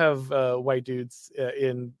 Don't have white dudes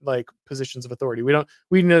in like positions of authority. We don't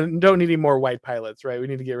need any more white pilots, right? We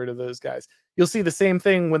need to get rid of those guys. You'll see the same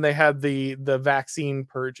thing when they had the vaccine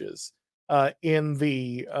purges in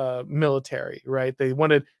the military, right? They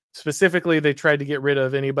tried to get rid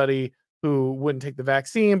of anybody who wouldn't take the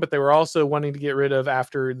vaccine, but they were also wanting to get rid of,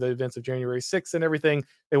 after the events of January 6th and everything,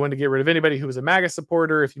 they wanted to get rid of anybody who was a MAGA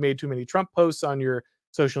supporter. If you made too many Trump posts on your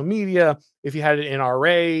social media, if you had an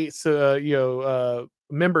NRA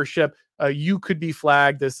membership, you could be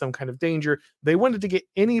flagged as some kind of danger. They wanted to get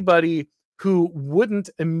anybody who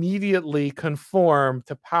wouldn't immediately conform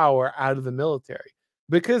to power out of the military,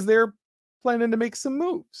 because they're planning to make some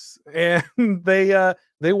moves, and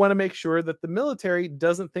they want to make sure that the military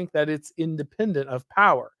doesn't think that it's independent of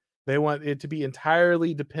power. They want it to be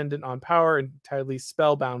entirely dependent on power, entirely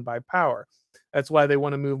spellbound by power. That's why they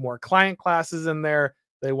want to move more client classes in there.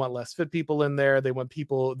 They want less fit people in there. They want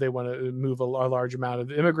people. They want to move a large amount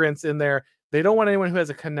of immigrants in there. They don't want anyone who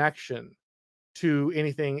has a connection to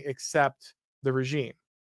anything except the regime.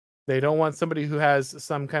 They don't want somebody who has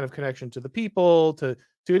some kind of connection to the people, to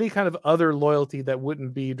any kind of other loyalty that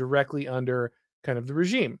wouldn't be directly under kind of the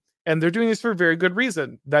regime. And they're doing this for a very good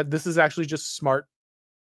reason. That this is actually just smart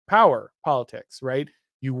power politics, right?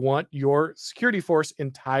 You want your security force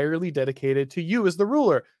entirely dedicated to you as the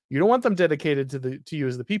ruler. You don't want them dedicated to you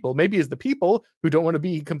as the people. Maybe as the people who don't want to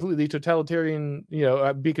be completely totalitarian,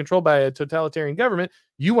 be controlled by a totalitarian government.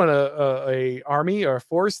 You want a army or a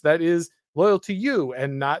force that is loyal to you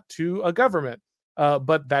and not to a government.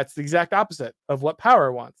 But that's the exact opposite of what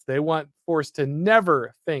power wants. They want force to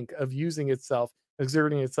never think of using itself,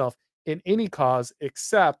 exerting itself in any cause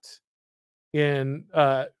except in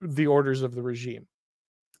the orders of the regime.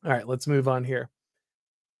 All right, let's move on here.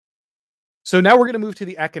 So now we're going to move to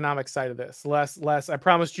the economic side of this. Last, I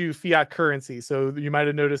promised you fiat currency. So you might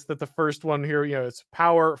have noticed that the first one here, it's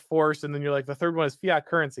power, force, and then you're like, the third one is fiat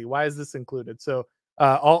currency. Why is this included? So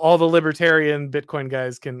all the libertarian Bitcoin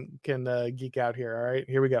guys can geek out here. All right,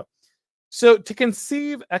 here we go. So to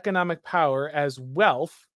conceive economic power as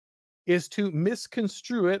wealth is to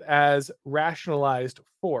misconstrue it as rationalized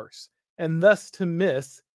force, and thus to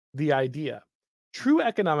miss the idea. True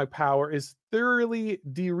economic power is thoroughly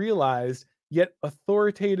derealized yet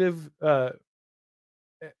authoritative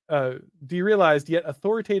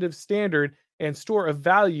standard and store of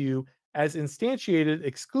value as instantiated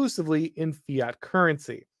exclusively in fiat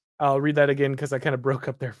currency. I'll read that again because I kind of broke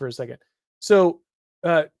up there for a second. So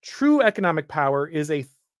true economic power is a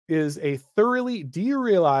thoroughly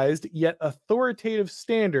derealized yet authoritative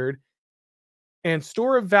standard and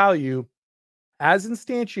store of value as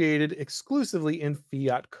instantiated exclusively in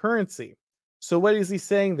fiat currency. So what is he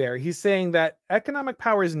saying there? He's saying that economic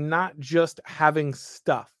power is not just having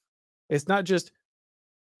stuff. It's not just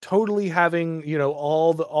totally having,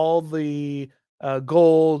 all the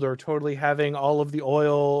gold, or totally having all of the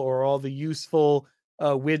oil or all the useful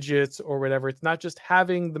widgets or whatever. It's not just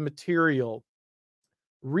having the material.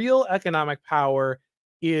 Real economic power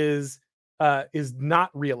is not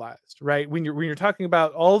realized, right? When you're talking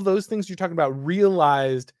about all of those things, you're talking about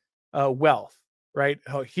realized wealth, right?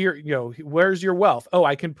 Oh, here, where's your wealth? Oh,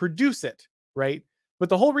 I can produce it, right? But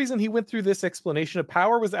the whole reason he went through this explanation of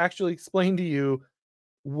power was actually explain to you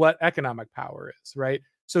what economic power is, right?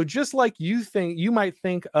 So just like you might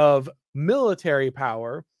think of military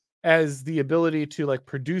power as the ability to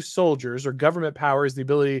produce soldiers, or government power is the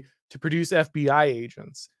ability to produce FBI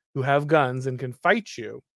agents who have guns and can fight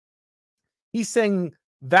you. He's saying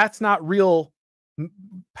that's not real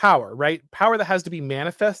power, right? Power that has to be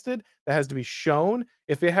manifested, that has to be shown.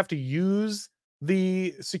 If they have to use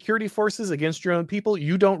the security forces against your own people,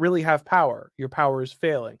 you don't really have power. Your power is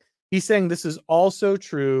failing. He's saying this is also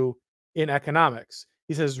true in economics.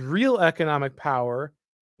 He says real economic power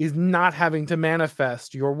is not having to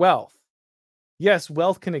manifest your wealth. Yes,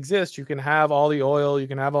 wealth can exist. You can have all the oil, you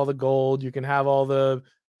can have all the gold, you can have all the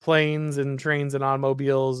planes and trains and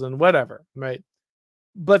automobiles and whatever, right?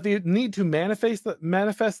 But the need to manifest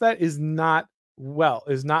that is not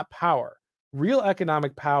power. Real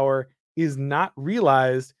economic power is not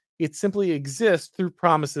realized. It simply exists through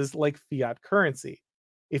promises like fiat currency.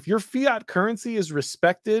 If your fiat currency is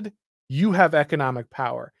respected, you have economic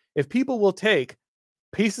power. If people will take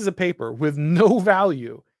pieces of paper with no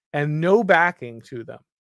value and no backing to them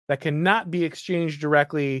that cannot be exchanged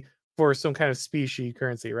directly for some kind of specie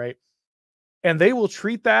currency, right? And they will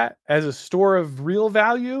treat that as a store of real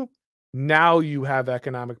value. Now you have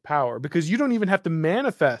economic power because you don't even have to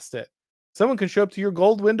manifest it. Someone can show up to your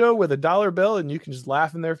gold window with a dollar bill and you can just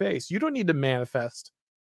laugh in their face. You don't need to manifest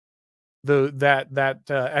that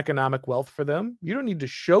economic wealth for them. You don't need to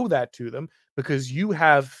show that to them because you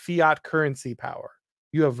have fiat currency power.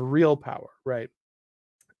 You have real power, right?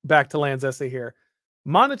 Back to Land's essay here.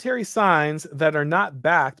 Monetary signs that are not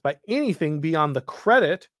backed by anything beyond the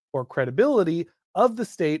credit or credibility of the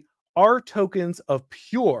state are tokens of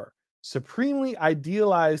pure, supremely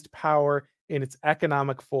idealized power in its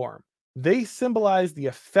economic form. They symbolize the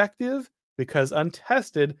effective, because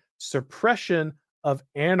untested, suppression of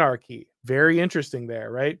anarchy. Very interesting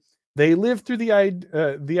there, right? They live through the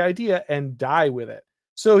idea and die with it.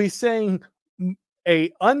 So he's saying an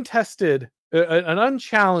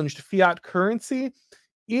unchallenged fiat currency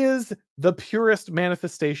is the purest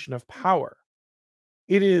manifestation of power.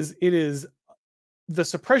 It is the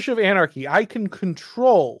suppression of anarchy. I can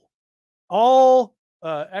control all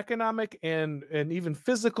economic and even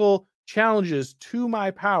physical challenges to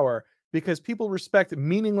my power because people respect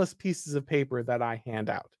meaningless pieces of paper that I hand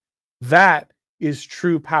out. That is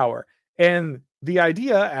true power. And the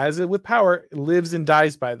idea, as with power, lives and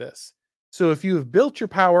dies by this. So if you have built your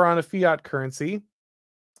power on a fiat currency,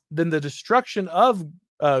 then the destruction of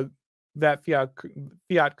uh, that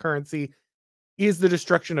fiat currency is the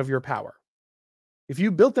destruction of your power. If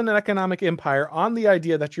you built an economic empire on the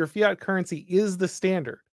idea that your fiat currency is the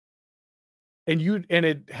standard, and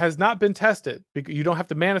it has not been tested, because you don't have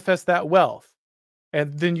to manifest that wealth,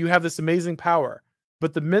 and then you have this amazing power.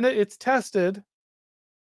 But the minute it's tested,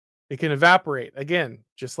 it can evaporate again,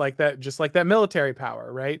 just like that military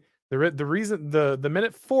power, right? The reason the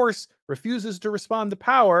minute force refuses to respond to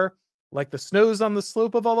power, like the snows on the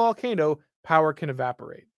slope of a volcano, power can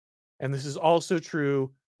evaporate. And this is also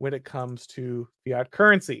true when it comes to fiat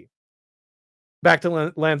currency. Back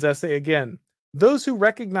to Land's essay again. Those who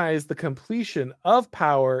recognize the completion of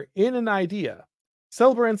power in an idea,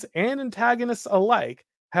 celebrants and antagonists alike,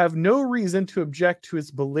 have no reason to object to its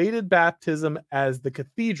belated baptism as the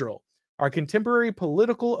cathedral, our contemporary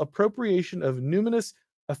political appropriation of numinous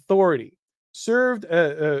authority, served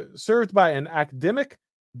by an academic,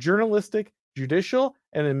 journalistic, judicial,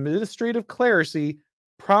 and administrative clerisy,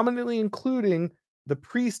 prominently including the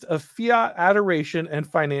priest of fiat adoration and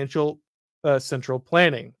financial central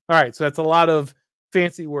planning. All right, so that's a lot of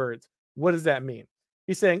fancy words. What does that mean?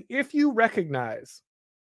 He's saying if you recognize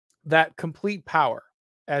that complete power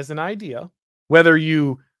as an idea, whether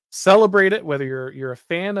you celebrate it, whether you're a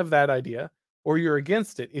fan of that idea or you're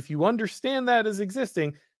against it, if you understand that as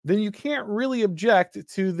existing, then you can't really object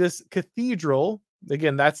to this cathedral.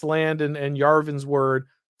 Again, that's Land and Yarvin's word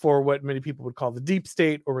for what many people would call the deep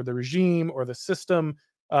state or the regime or the system.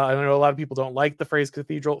 I know a lot of people don't like the phrase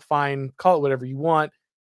cathedral. Fine, call it whatever you want.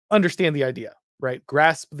 Understand the idea, right?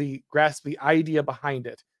 Grasp the idea behind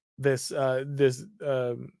it. This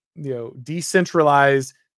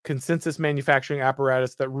decentralized consensus manufacturing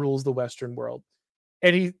apparatus that rules the Western world.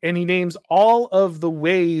 And he names all of the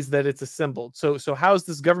ways that it's assembled. So how's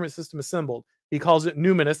this government system assembled? He calls it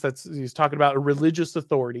numinous. He's talking about a religious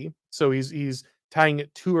authority. So he's tying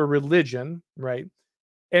it to a religion, right?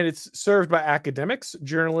 And it's served by academics,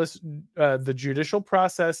 journalists, the judicial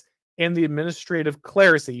process, and the administrative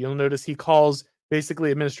clerisy. You'll notice he calls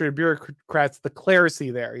basically administrative bureaucrats the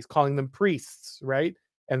clerisy there. He's calling them priests, right?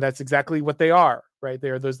 And that's exactly what they are, right? They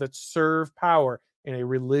are those that serve power in a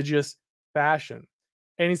religious fashion.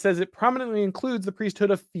 And he says it prominently includes the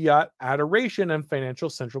priesthood of fiat adoration and financial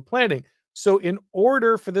central planning. So in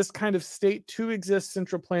order for this kind of state to exist,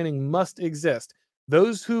 central planning must exist.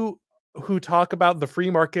 Those who talk about the free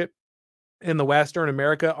market in the Western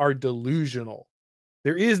America are delusional.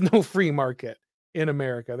 There is no free market in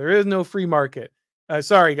America. There is no free market.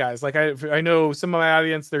 Sorry, guys. Like I know some of my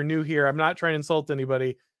audience, they're new here. I'm not trying to insult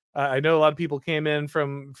anybody. I know a lot of people came in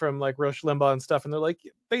from like Rush Limbaugh and stuff, and they're like,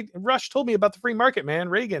 Rush told me about the free market, man.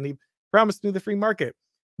 Reagan, he promised me the free market.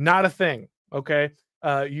 Not a thing. Okay.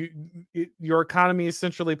 Your economy is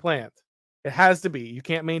centrally planned. It has to be. You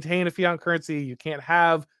can't maintain a fiat currency. You can't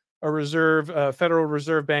have a Federal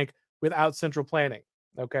Reserve Bank without central planning.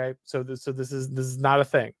 Okay, so this is not a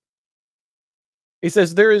thing. He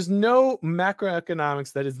says there is no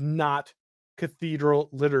macroeconomics that is not cathedral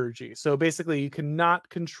liturgy. So basically, you cannot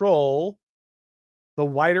control the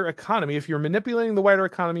wider economy. If you're manipulating the wider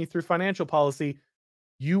economy through financial policy,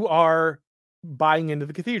 you are buying into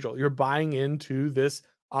the cathedral. You're buying into this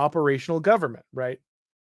operational government, right?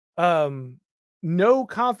 No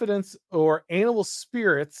confidence or animal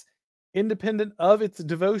spirits independent of its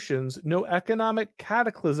devotions, no economic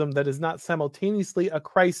cataclysm that is not simultaneously a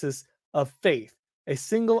crisis of faith. A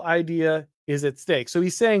single idea is at stake. So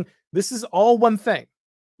he's saying this is all one thing,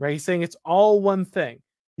 right? He's saying it's all one thing.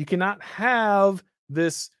 You cannot have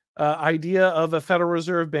this idea of a Federal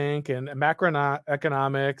Reserve Bank and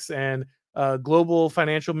macroeconomics and global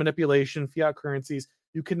financial manipulation, fiat currencies.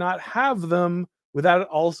 You cannot have them without it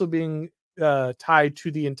also being tied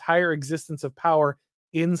to the entire existence of power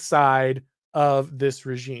inside of this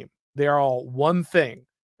regime. They are all one thing.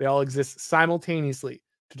 They all exist simultaneously.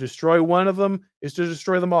 To destroy one of them is to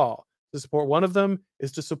destroy them all. To support one of them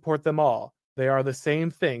is to support them all. They are the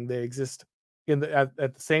same thing. They exist at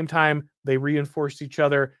the same time. They reinforce each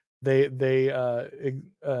other. They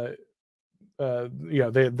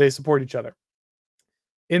support each other.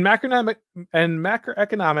 In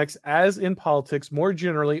macroeconomics, as in politics more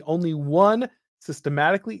generally, only one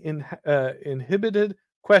systematically inhibited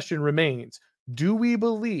question remains. Do we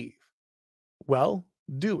believe? Well,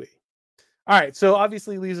 do we? All right, so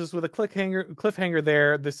obviously leaves us with a cliffhanger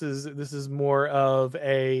there. This is more of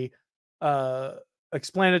a uh,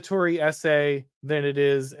 explanatory essay than it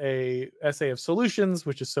is a essay of solutions,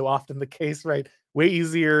 which is so often the case, right? Way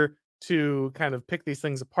easier to kind of pick these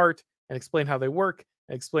things apart and explain how they work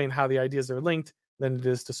and explain how the ideas are linked than it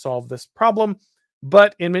is to solve this problem.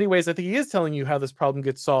 But in many ways, I think he is telling you how this problem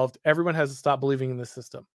gets solved. Everyone has to stop believing in the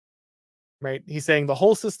system, right? He's saying the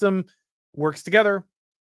whole system works together.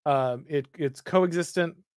 It's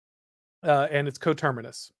coexistent, and it's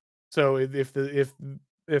coterminous. So if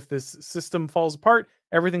this system falls apart,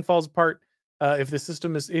 everything falls apart. If the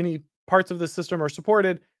system is any parts of the system are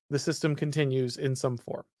supported, the system continues in some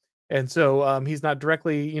form. And so he's not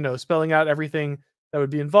directly, spelling out everything that would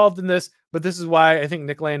be involved in this, but this is why I think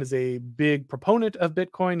Nick Land is a big proponent of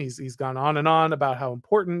Bitcoin. He's gone on and on about how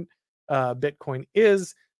important Bitcoin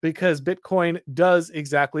is, because Bitcoin does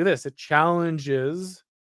exactly this. It challenges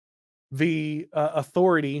the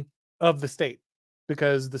authority of the state,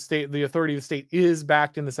 because the authority of the state is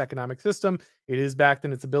backed in this economic system. It is backed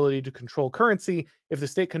in its ability to control currency. If the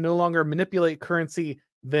state can no longer manipulate currency,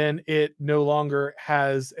 then it no longer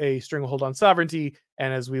has a stranglehold on sovereignty.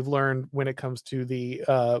 And as we've learned, when it comes to the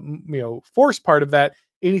force part of that,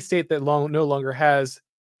 any state that no longer has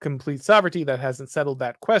complete sovereignty, that hasn't settled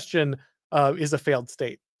that question, is a failed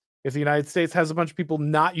state. If the United States has a bunch of people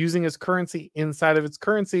not using its currency inside of its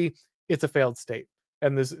currency, it's a failed state.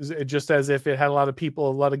 And this is just as if it had a lot of people,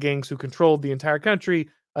 a lot of gangs who controlled the entire country,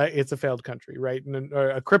 it's a failed country, right? And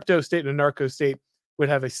a crypto state and a narco state would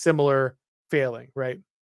have a similar failing, right?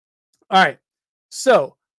 All right.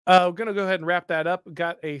 So we're going to go ahead and wrap that up.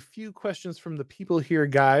 Got a few questions from the people here,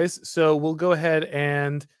 guys. So we'll go ahead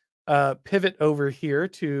and pivot over here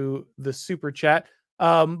to the super chat.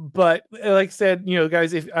 But like I said,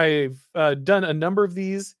 guys, if I've done a number of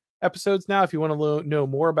these episodes now, if you want to know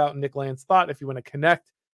more about Nick Land's thought, if you want to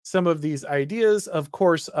connect some of these ideas, of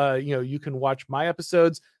course, you can watch my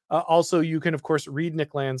episodes. Also, you can, of course, read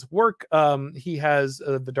Nick Land's work. He has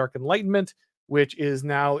The Dark Enlightenment, which is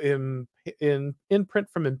now in print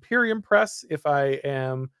from Imperium Press, if I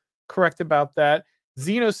am correct about that.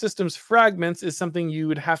 Xenosystems Fragments is something you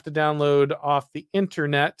would have to download off the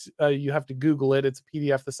internet. You have to Google it. It's a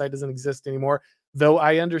PDF. The site doesn't exist anymore. Though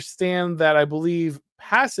I understand that I believe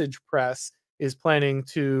Passage Press is planning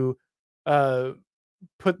to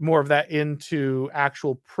put more of that into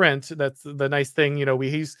actual print. That's the nice thing.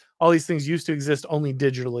 All these things used to exist only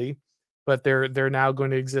digitally, but they're now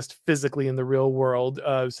going to exist physically in the real world,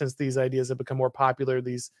 since these ideas have become more popular.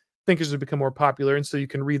 These thinkers have become more popular, and so you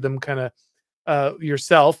can read them kind of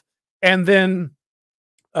yourself. And then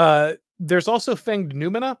there's also Fenged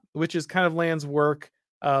Noumena, which is kind of Land's work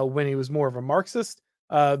when he was more of a Marxist.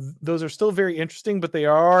 Those are still very interesting, but they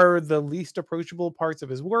are the least approachable parts of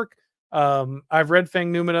his work. I've read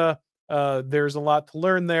Fenged Noumena. There's a lot to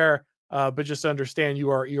learn there, but just understand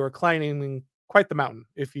you are climbing quite the mountain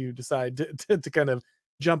if you decide to kind of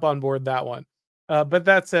jump on board that one. But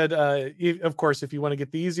that said, of course, if you want to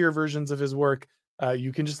get the easier versions of his work,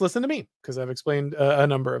 you can just listen to me, because I've explained a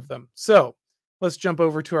number of them. So let's jump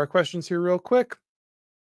over to our questions here real quick.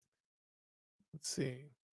 Let's see.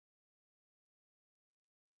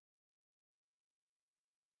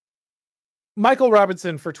 Michael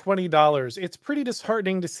Robinson for $20. It's pretty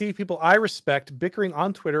disheartening to see people I respect bickering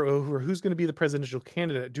on Twitter over who's going to be the presidential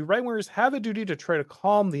candidate. Do right wingers have a duty to try to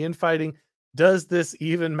calm the infighting? Does this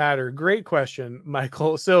even matter? Great question,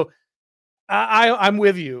 Michael. So I'm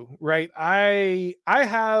with you, right? I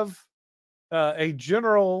have a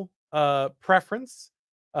general preference.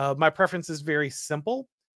 My preference is very simple.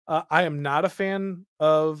 I am not a fan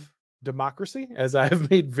of democracy, as I have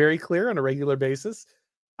made very clear on a regular basis.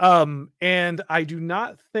 And I do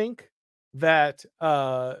not think that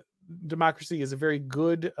democracy is a very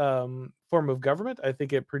good form of government. I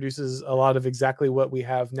think it produces a lot of exactly what we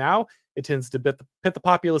have now. It tends to pit the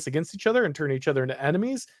populace against each other and turn each other into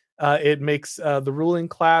enemies. It makes the ruling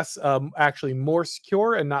class actually more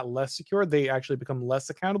secure and not less secure. They actually become less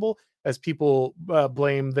accountable as people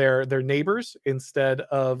blame their neighbors instead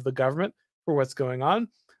of the government for what's going on.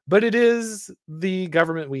 But it is the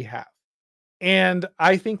government we have. And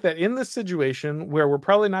I think that in this situation where we're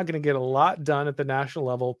probably not going to get a lot done at the national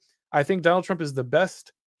level, I think Donald Trump is the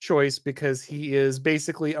best choice, because he is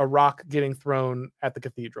basically a rock getting thrown at the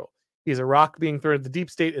cathedral. He's a rock being thrown at the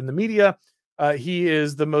deep state in the media. He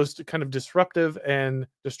is the most kind of disruptive and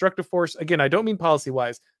destructive force. Again, I don't mean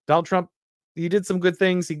policy-wise. Donald Trump, he did some good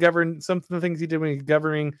things. He governed, some of the things he did when he was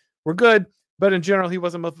governing were good. But in general, he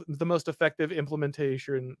wasn't the most effective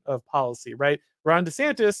implementation of policy, right? Ron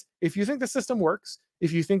DeSantis, if you think the system works,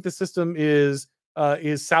 if you think the system is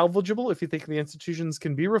is salvageable, if you think the institutions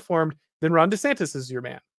can be reformed, then Ron DeSantis is your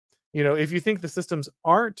man. If you think the systems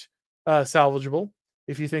aren't salvageable,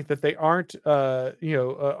 if you think that they aren't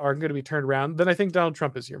going to be turned around, then I think Donald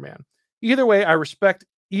Trump is your man. Either way, I respect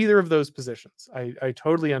either of those positions. I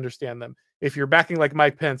totally understand them. If you're backing like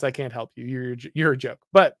Mike Pence, I can't help you. You're a joke.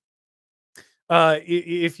 But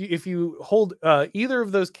if you hold either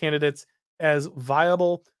of those candidates as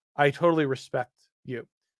viable, I totally respect you.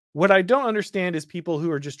 What I don't understand is people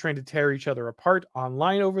who are just trying to tear each other apart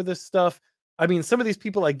online over this stuff. I mean, some of these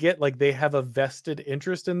people I get, like, they have a vested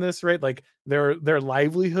interest in this, right? Like their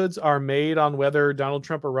livelihoods are made on whether Donald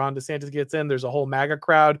Trump or Ron DeSantis gets in. There's a whole MAGA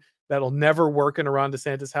crowd that'll never work in a Ron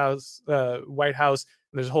DeSantis White House.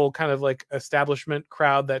 And there's a whole kind of like establishment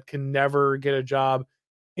crowd that can never get a job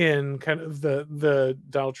in kind of the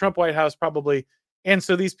Donald Trump White House, probably. And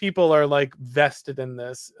so these people are like vested in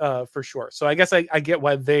this for sure. So I guess I get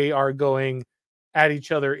why they are going at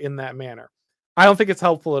each other in that manner. I don't think it's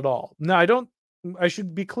helpful at all. No, I don't. I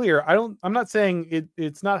should be clear. I'm not saying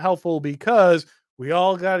it's not helpful because we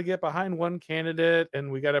all got to get behind one candidate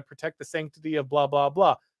and we got to protect the sanctity of blah blah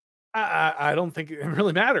blah. I don't think it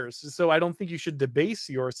really matters. So I don't think you should debase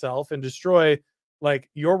yourself and destroy like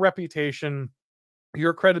your reputation,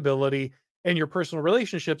 your credibility, and your personal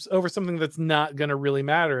relationships over something that's not going to really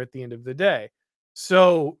matter at the end of the day.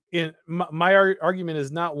 So in my argument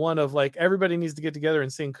is not one of like everybody needs to get together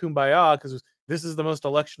and sing kumbaya because this is the most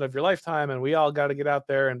election of your lifetime and we all got to get out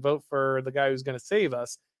there and vote for the guy who's going to save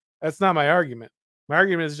us. That's not my argument. My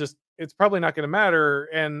argument is just it's probably not going to matter.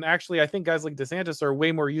 And actually, I think guys like DeSantis are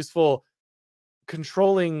way more useful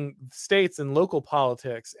controlling states and local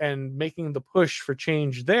politics and making the push for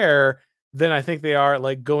change there than I think they are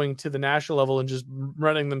like going to the national level and just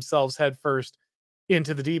running themselves headfirst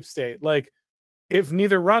into the deep state. Like, if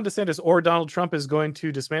neither Ron DeSantis or Donald Trump is going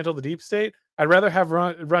to dismantle the deep state, I'd rather have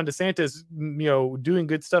Ron DeSantis, doing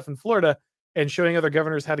good stuff in Florida and showing other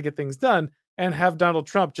governors how to get things done, and have Donald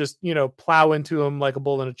Trump just, plow into him like a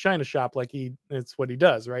bull in a china shop, like it's what he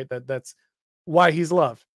does, right? That's why he's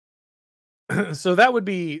loved. So that would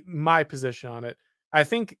be my position on it. I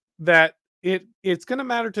think that it's going to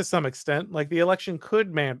matter to some extent. Like the election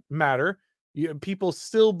could matter. People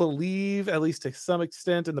still believe, at least to some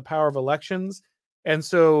extent, in the power of elections. And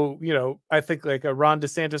so, I think like a Ron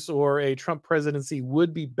DeSantis or a Trump presidency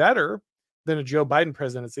would be better than a Joe Biden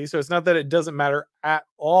presidency. So it's not that it doesn't matter at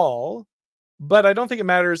all, but I don't think it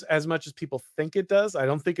matters as much as people think it does. I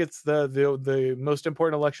don't think it's the most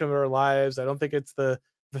important election of our lives. I don't think it's the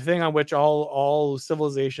thing on which all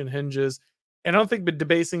civilization hinges. And I don't think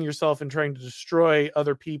debasing yourself and trying to destroy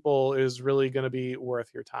other people is really going to be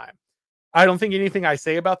worth your time. I don't think anything I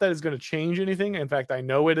say about that is going to change anything. In fact, I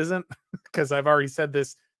know it isn't because I've already said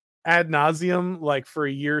this ad nauseum like for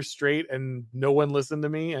a year straight and no one listened to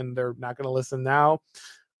me and they're not going to listen now.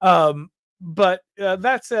 But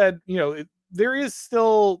that said, there is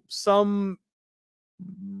still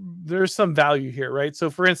there's some value here, right? So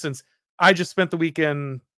for instance, I just spent the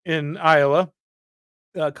weekend in Iowa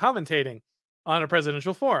commentating on a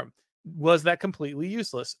presidential forum. Was that completely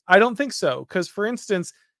useless? I don't think so. Because for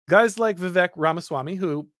instance, guys like Vivek Ramaswamy,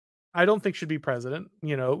 who I don't think should be president,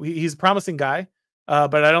 he's a promising guy,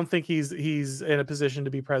 but I don't think he's in a position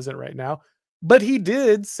to be president right now. But he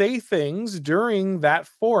did say things during that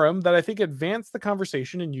forum that I think advanced the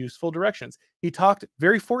conversation in useful directions. He talked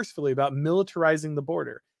very forcefully about militarizing the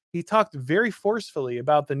border. He talked very forcefully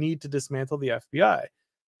about the need to dismantle the FBI.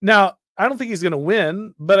 Now, I don't think he's going to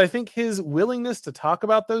win, but I think his willingness to talk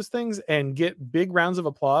about those things and get big rounds of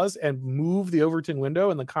applause and move the Overton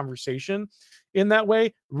window and the conversation in that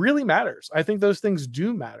way really matters. I think those things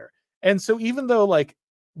do matter. And so even though like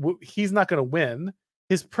he's not going to win,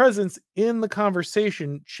 his presence in the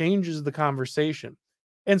conversation changes the conversation.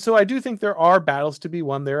 And so I do think there are battles to be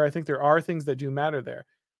won there. I think there are things that do matter there.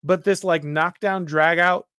 But this like knockdown, drag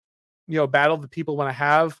out, battle that people want to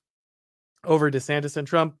have over DeSantis and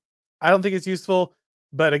Trump, I don't think it's useful.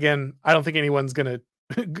 But again, I don't think anyone's gonna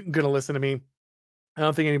listen to me. I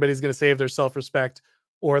don't think anybody's gonna save their self-respect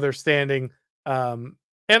or their standing. And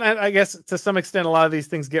I guess to some extent, a lot of these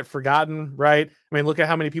things get forgotten, right? I mean, look at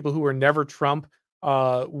how many people who were never Trump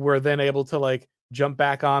were then able to like jump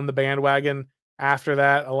back on the bandwagon after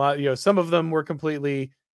that. A lot, some of them were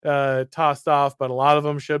completely tossed off, but a lot of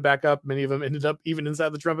them showed back up. Many of them ended up even inside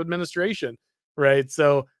the Trump administration, right?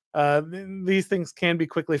 So these things can be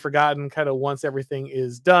quickly forgotten kind of once everything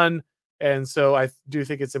is done. And so I do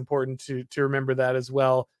think it's important to remember that as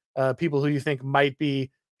well. People who you think might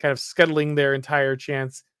be kind of scuttling their entire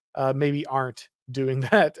chance maybe aren't doing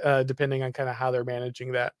that, depending on kind of how they're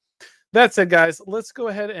managing that. That said, guys, let's go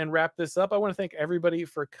ahead and wrap this up. I want to thank everybody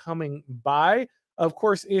for coming by. Of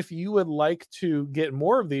course, if you would like to get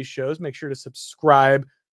more of these shows, make sure to subscribe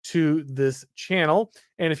to this channel.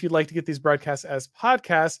 And if you'd like to get these broadcasts as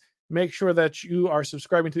podcasts, make sure that you are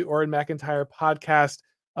subscribing to the Auron MacIntyre podcast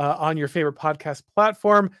on your favorite podcast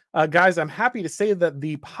platform. Guys, I'm happy to say that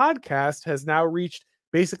the podcast has now reached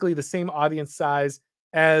basically the same audience size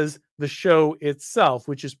as the show itself,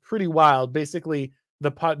 which is pretty wild. Basically,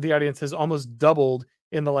 the audience has almost doubled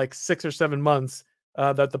in the like 6 or 7 months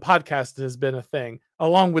that the podcast has been a thing,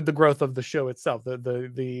 along with the growth of the show itself.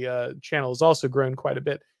 The channel has also grown quite a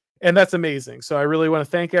bit, and that's amazing. So I really want to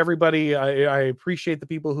thank everybody. I appreciate the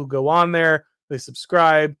people who go on there, they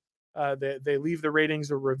subscribe, they leave the ratings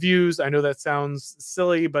or reviews. I know that sounds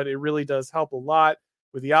silly, but it really does help a lot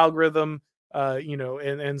with the algorithm.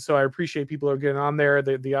 And so I appreciate people who are getting on there.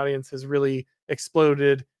 The audience has really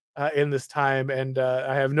exploded in this time, and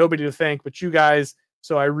I have nobody to thank but you guys.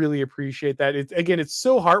 So I really appreciate that. It's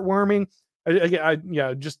so heartwarming.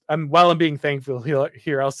 While I'm being thankful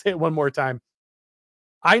here, I'll say it one more time.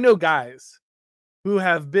 I know guys who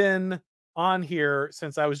have been on here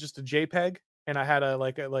since I was just a JPEG, and I had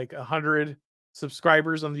like 100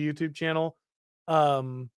 subscribers on the YouTube channel,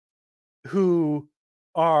 who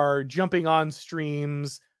are jumping on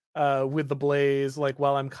streams with the Blaze, like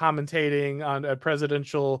while I'm commentating on a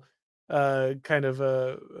presidential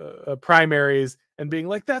primaries, and being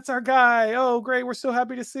like, "That's our guy! Oh, great! We're so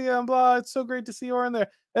happy to see him! Blah! It's so great to see Auron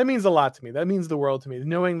there." That means a lot to me. That means the world to me.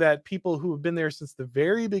 Knowing that people who have been there since the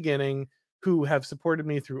very beginning, who have supported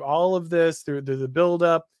me through all of this, through the build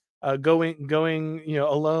up, going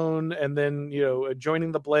alone, and then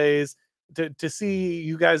joining the Blaze. To see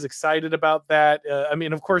you guys excited about that. I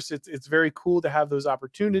mean, of course, it's very cool to have those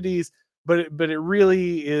opportunities, but it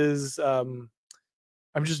really is.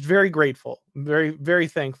 I'm just very grateful, very, very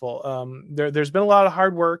thankful. There's been a lot of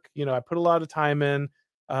hard work. I put a lot of time in,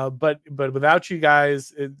 but without you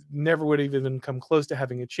guys, it never would have even come close to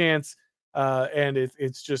having a chance. And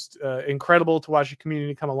it's just incredible to watch a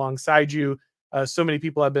community come alongside you. So many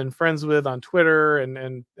people I've been friends with on Twitter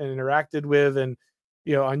and interacted with, and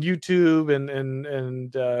on YouTube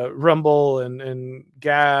and Rumble and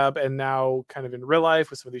Gab, and now kind of in real life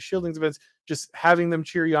with some of these Shieldings events, just having them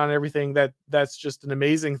cheer you on and everything. That's just an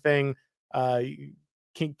amazing thing.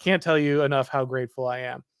 Can't tell you enough how grateful I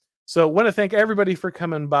am. So want to thank everybody for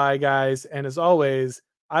coming by, guys. And as always,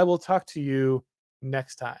 I will talk to you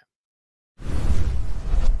next time.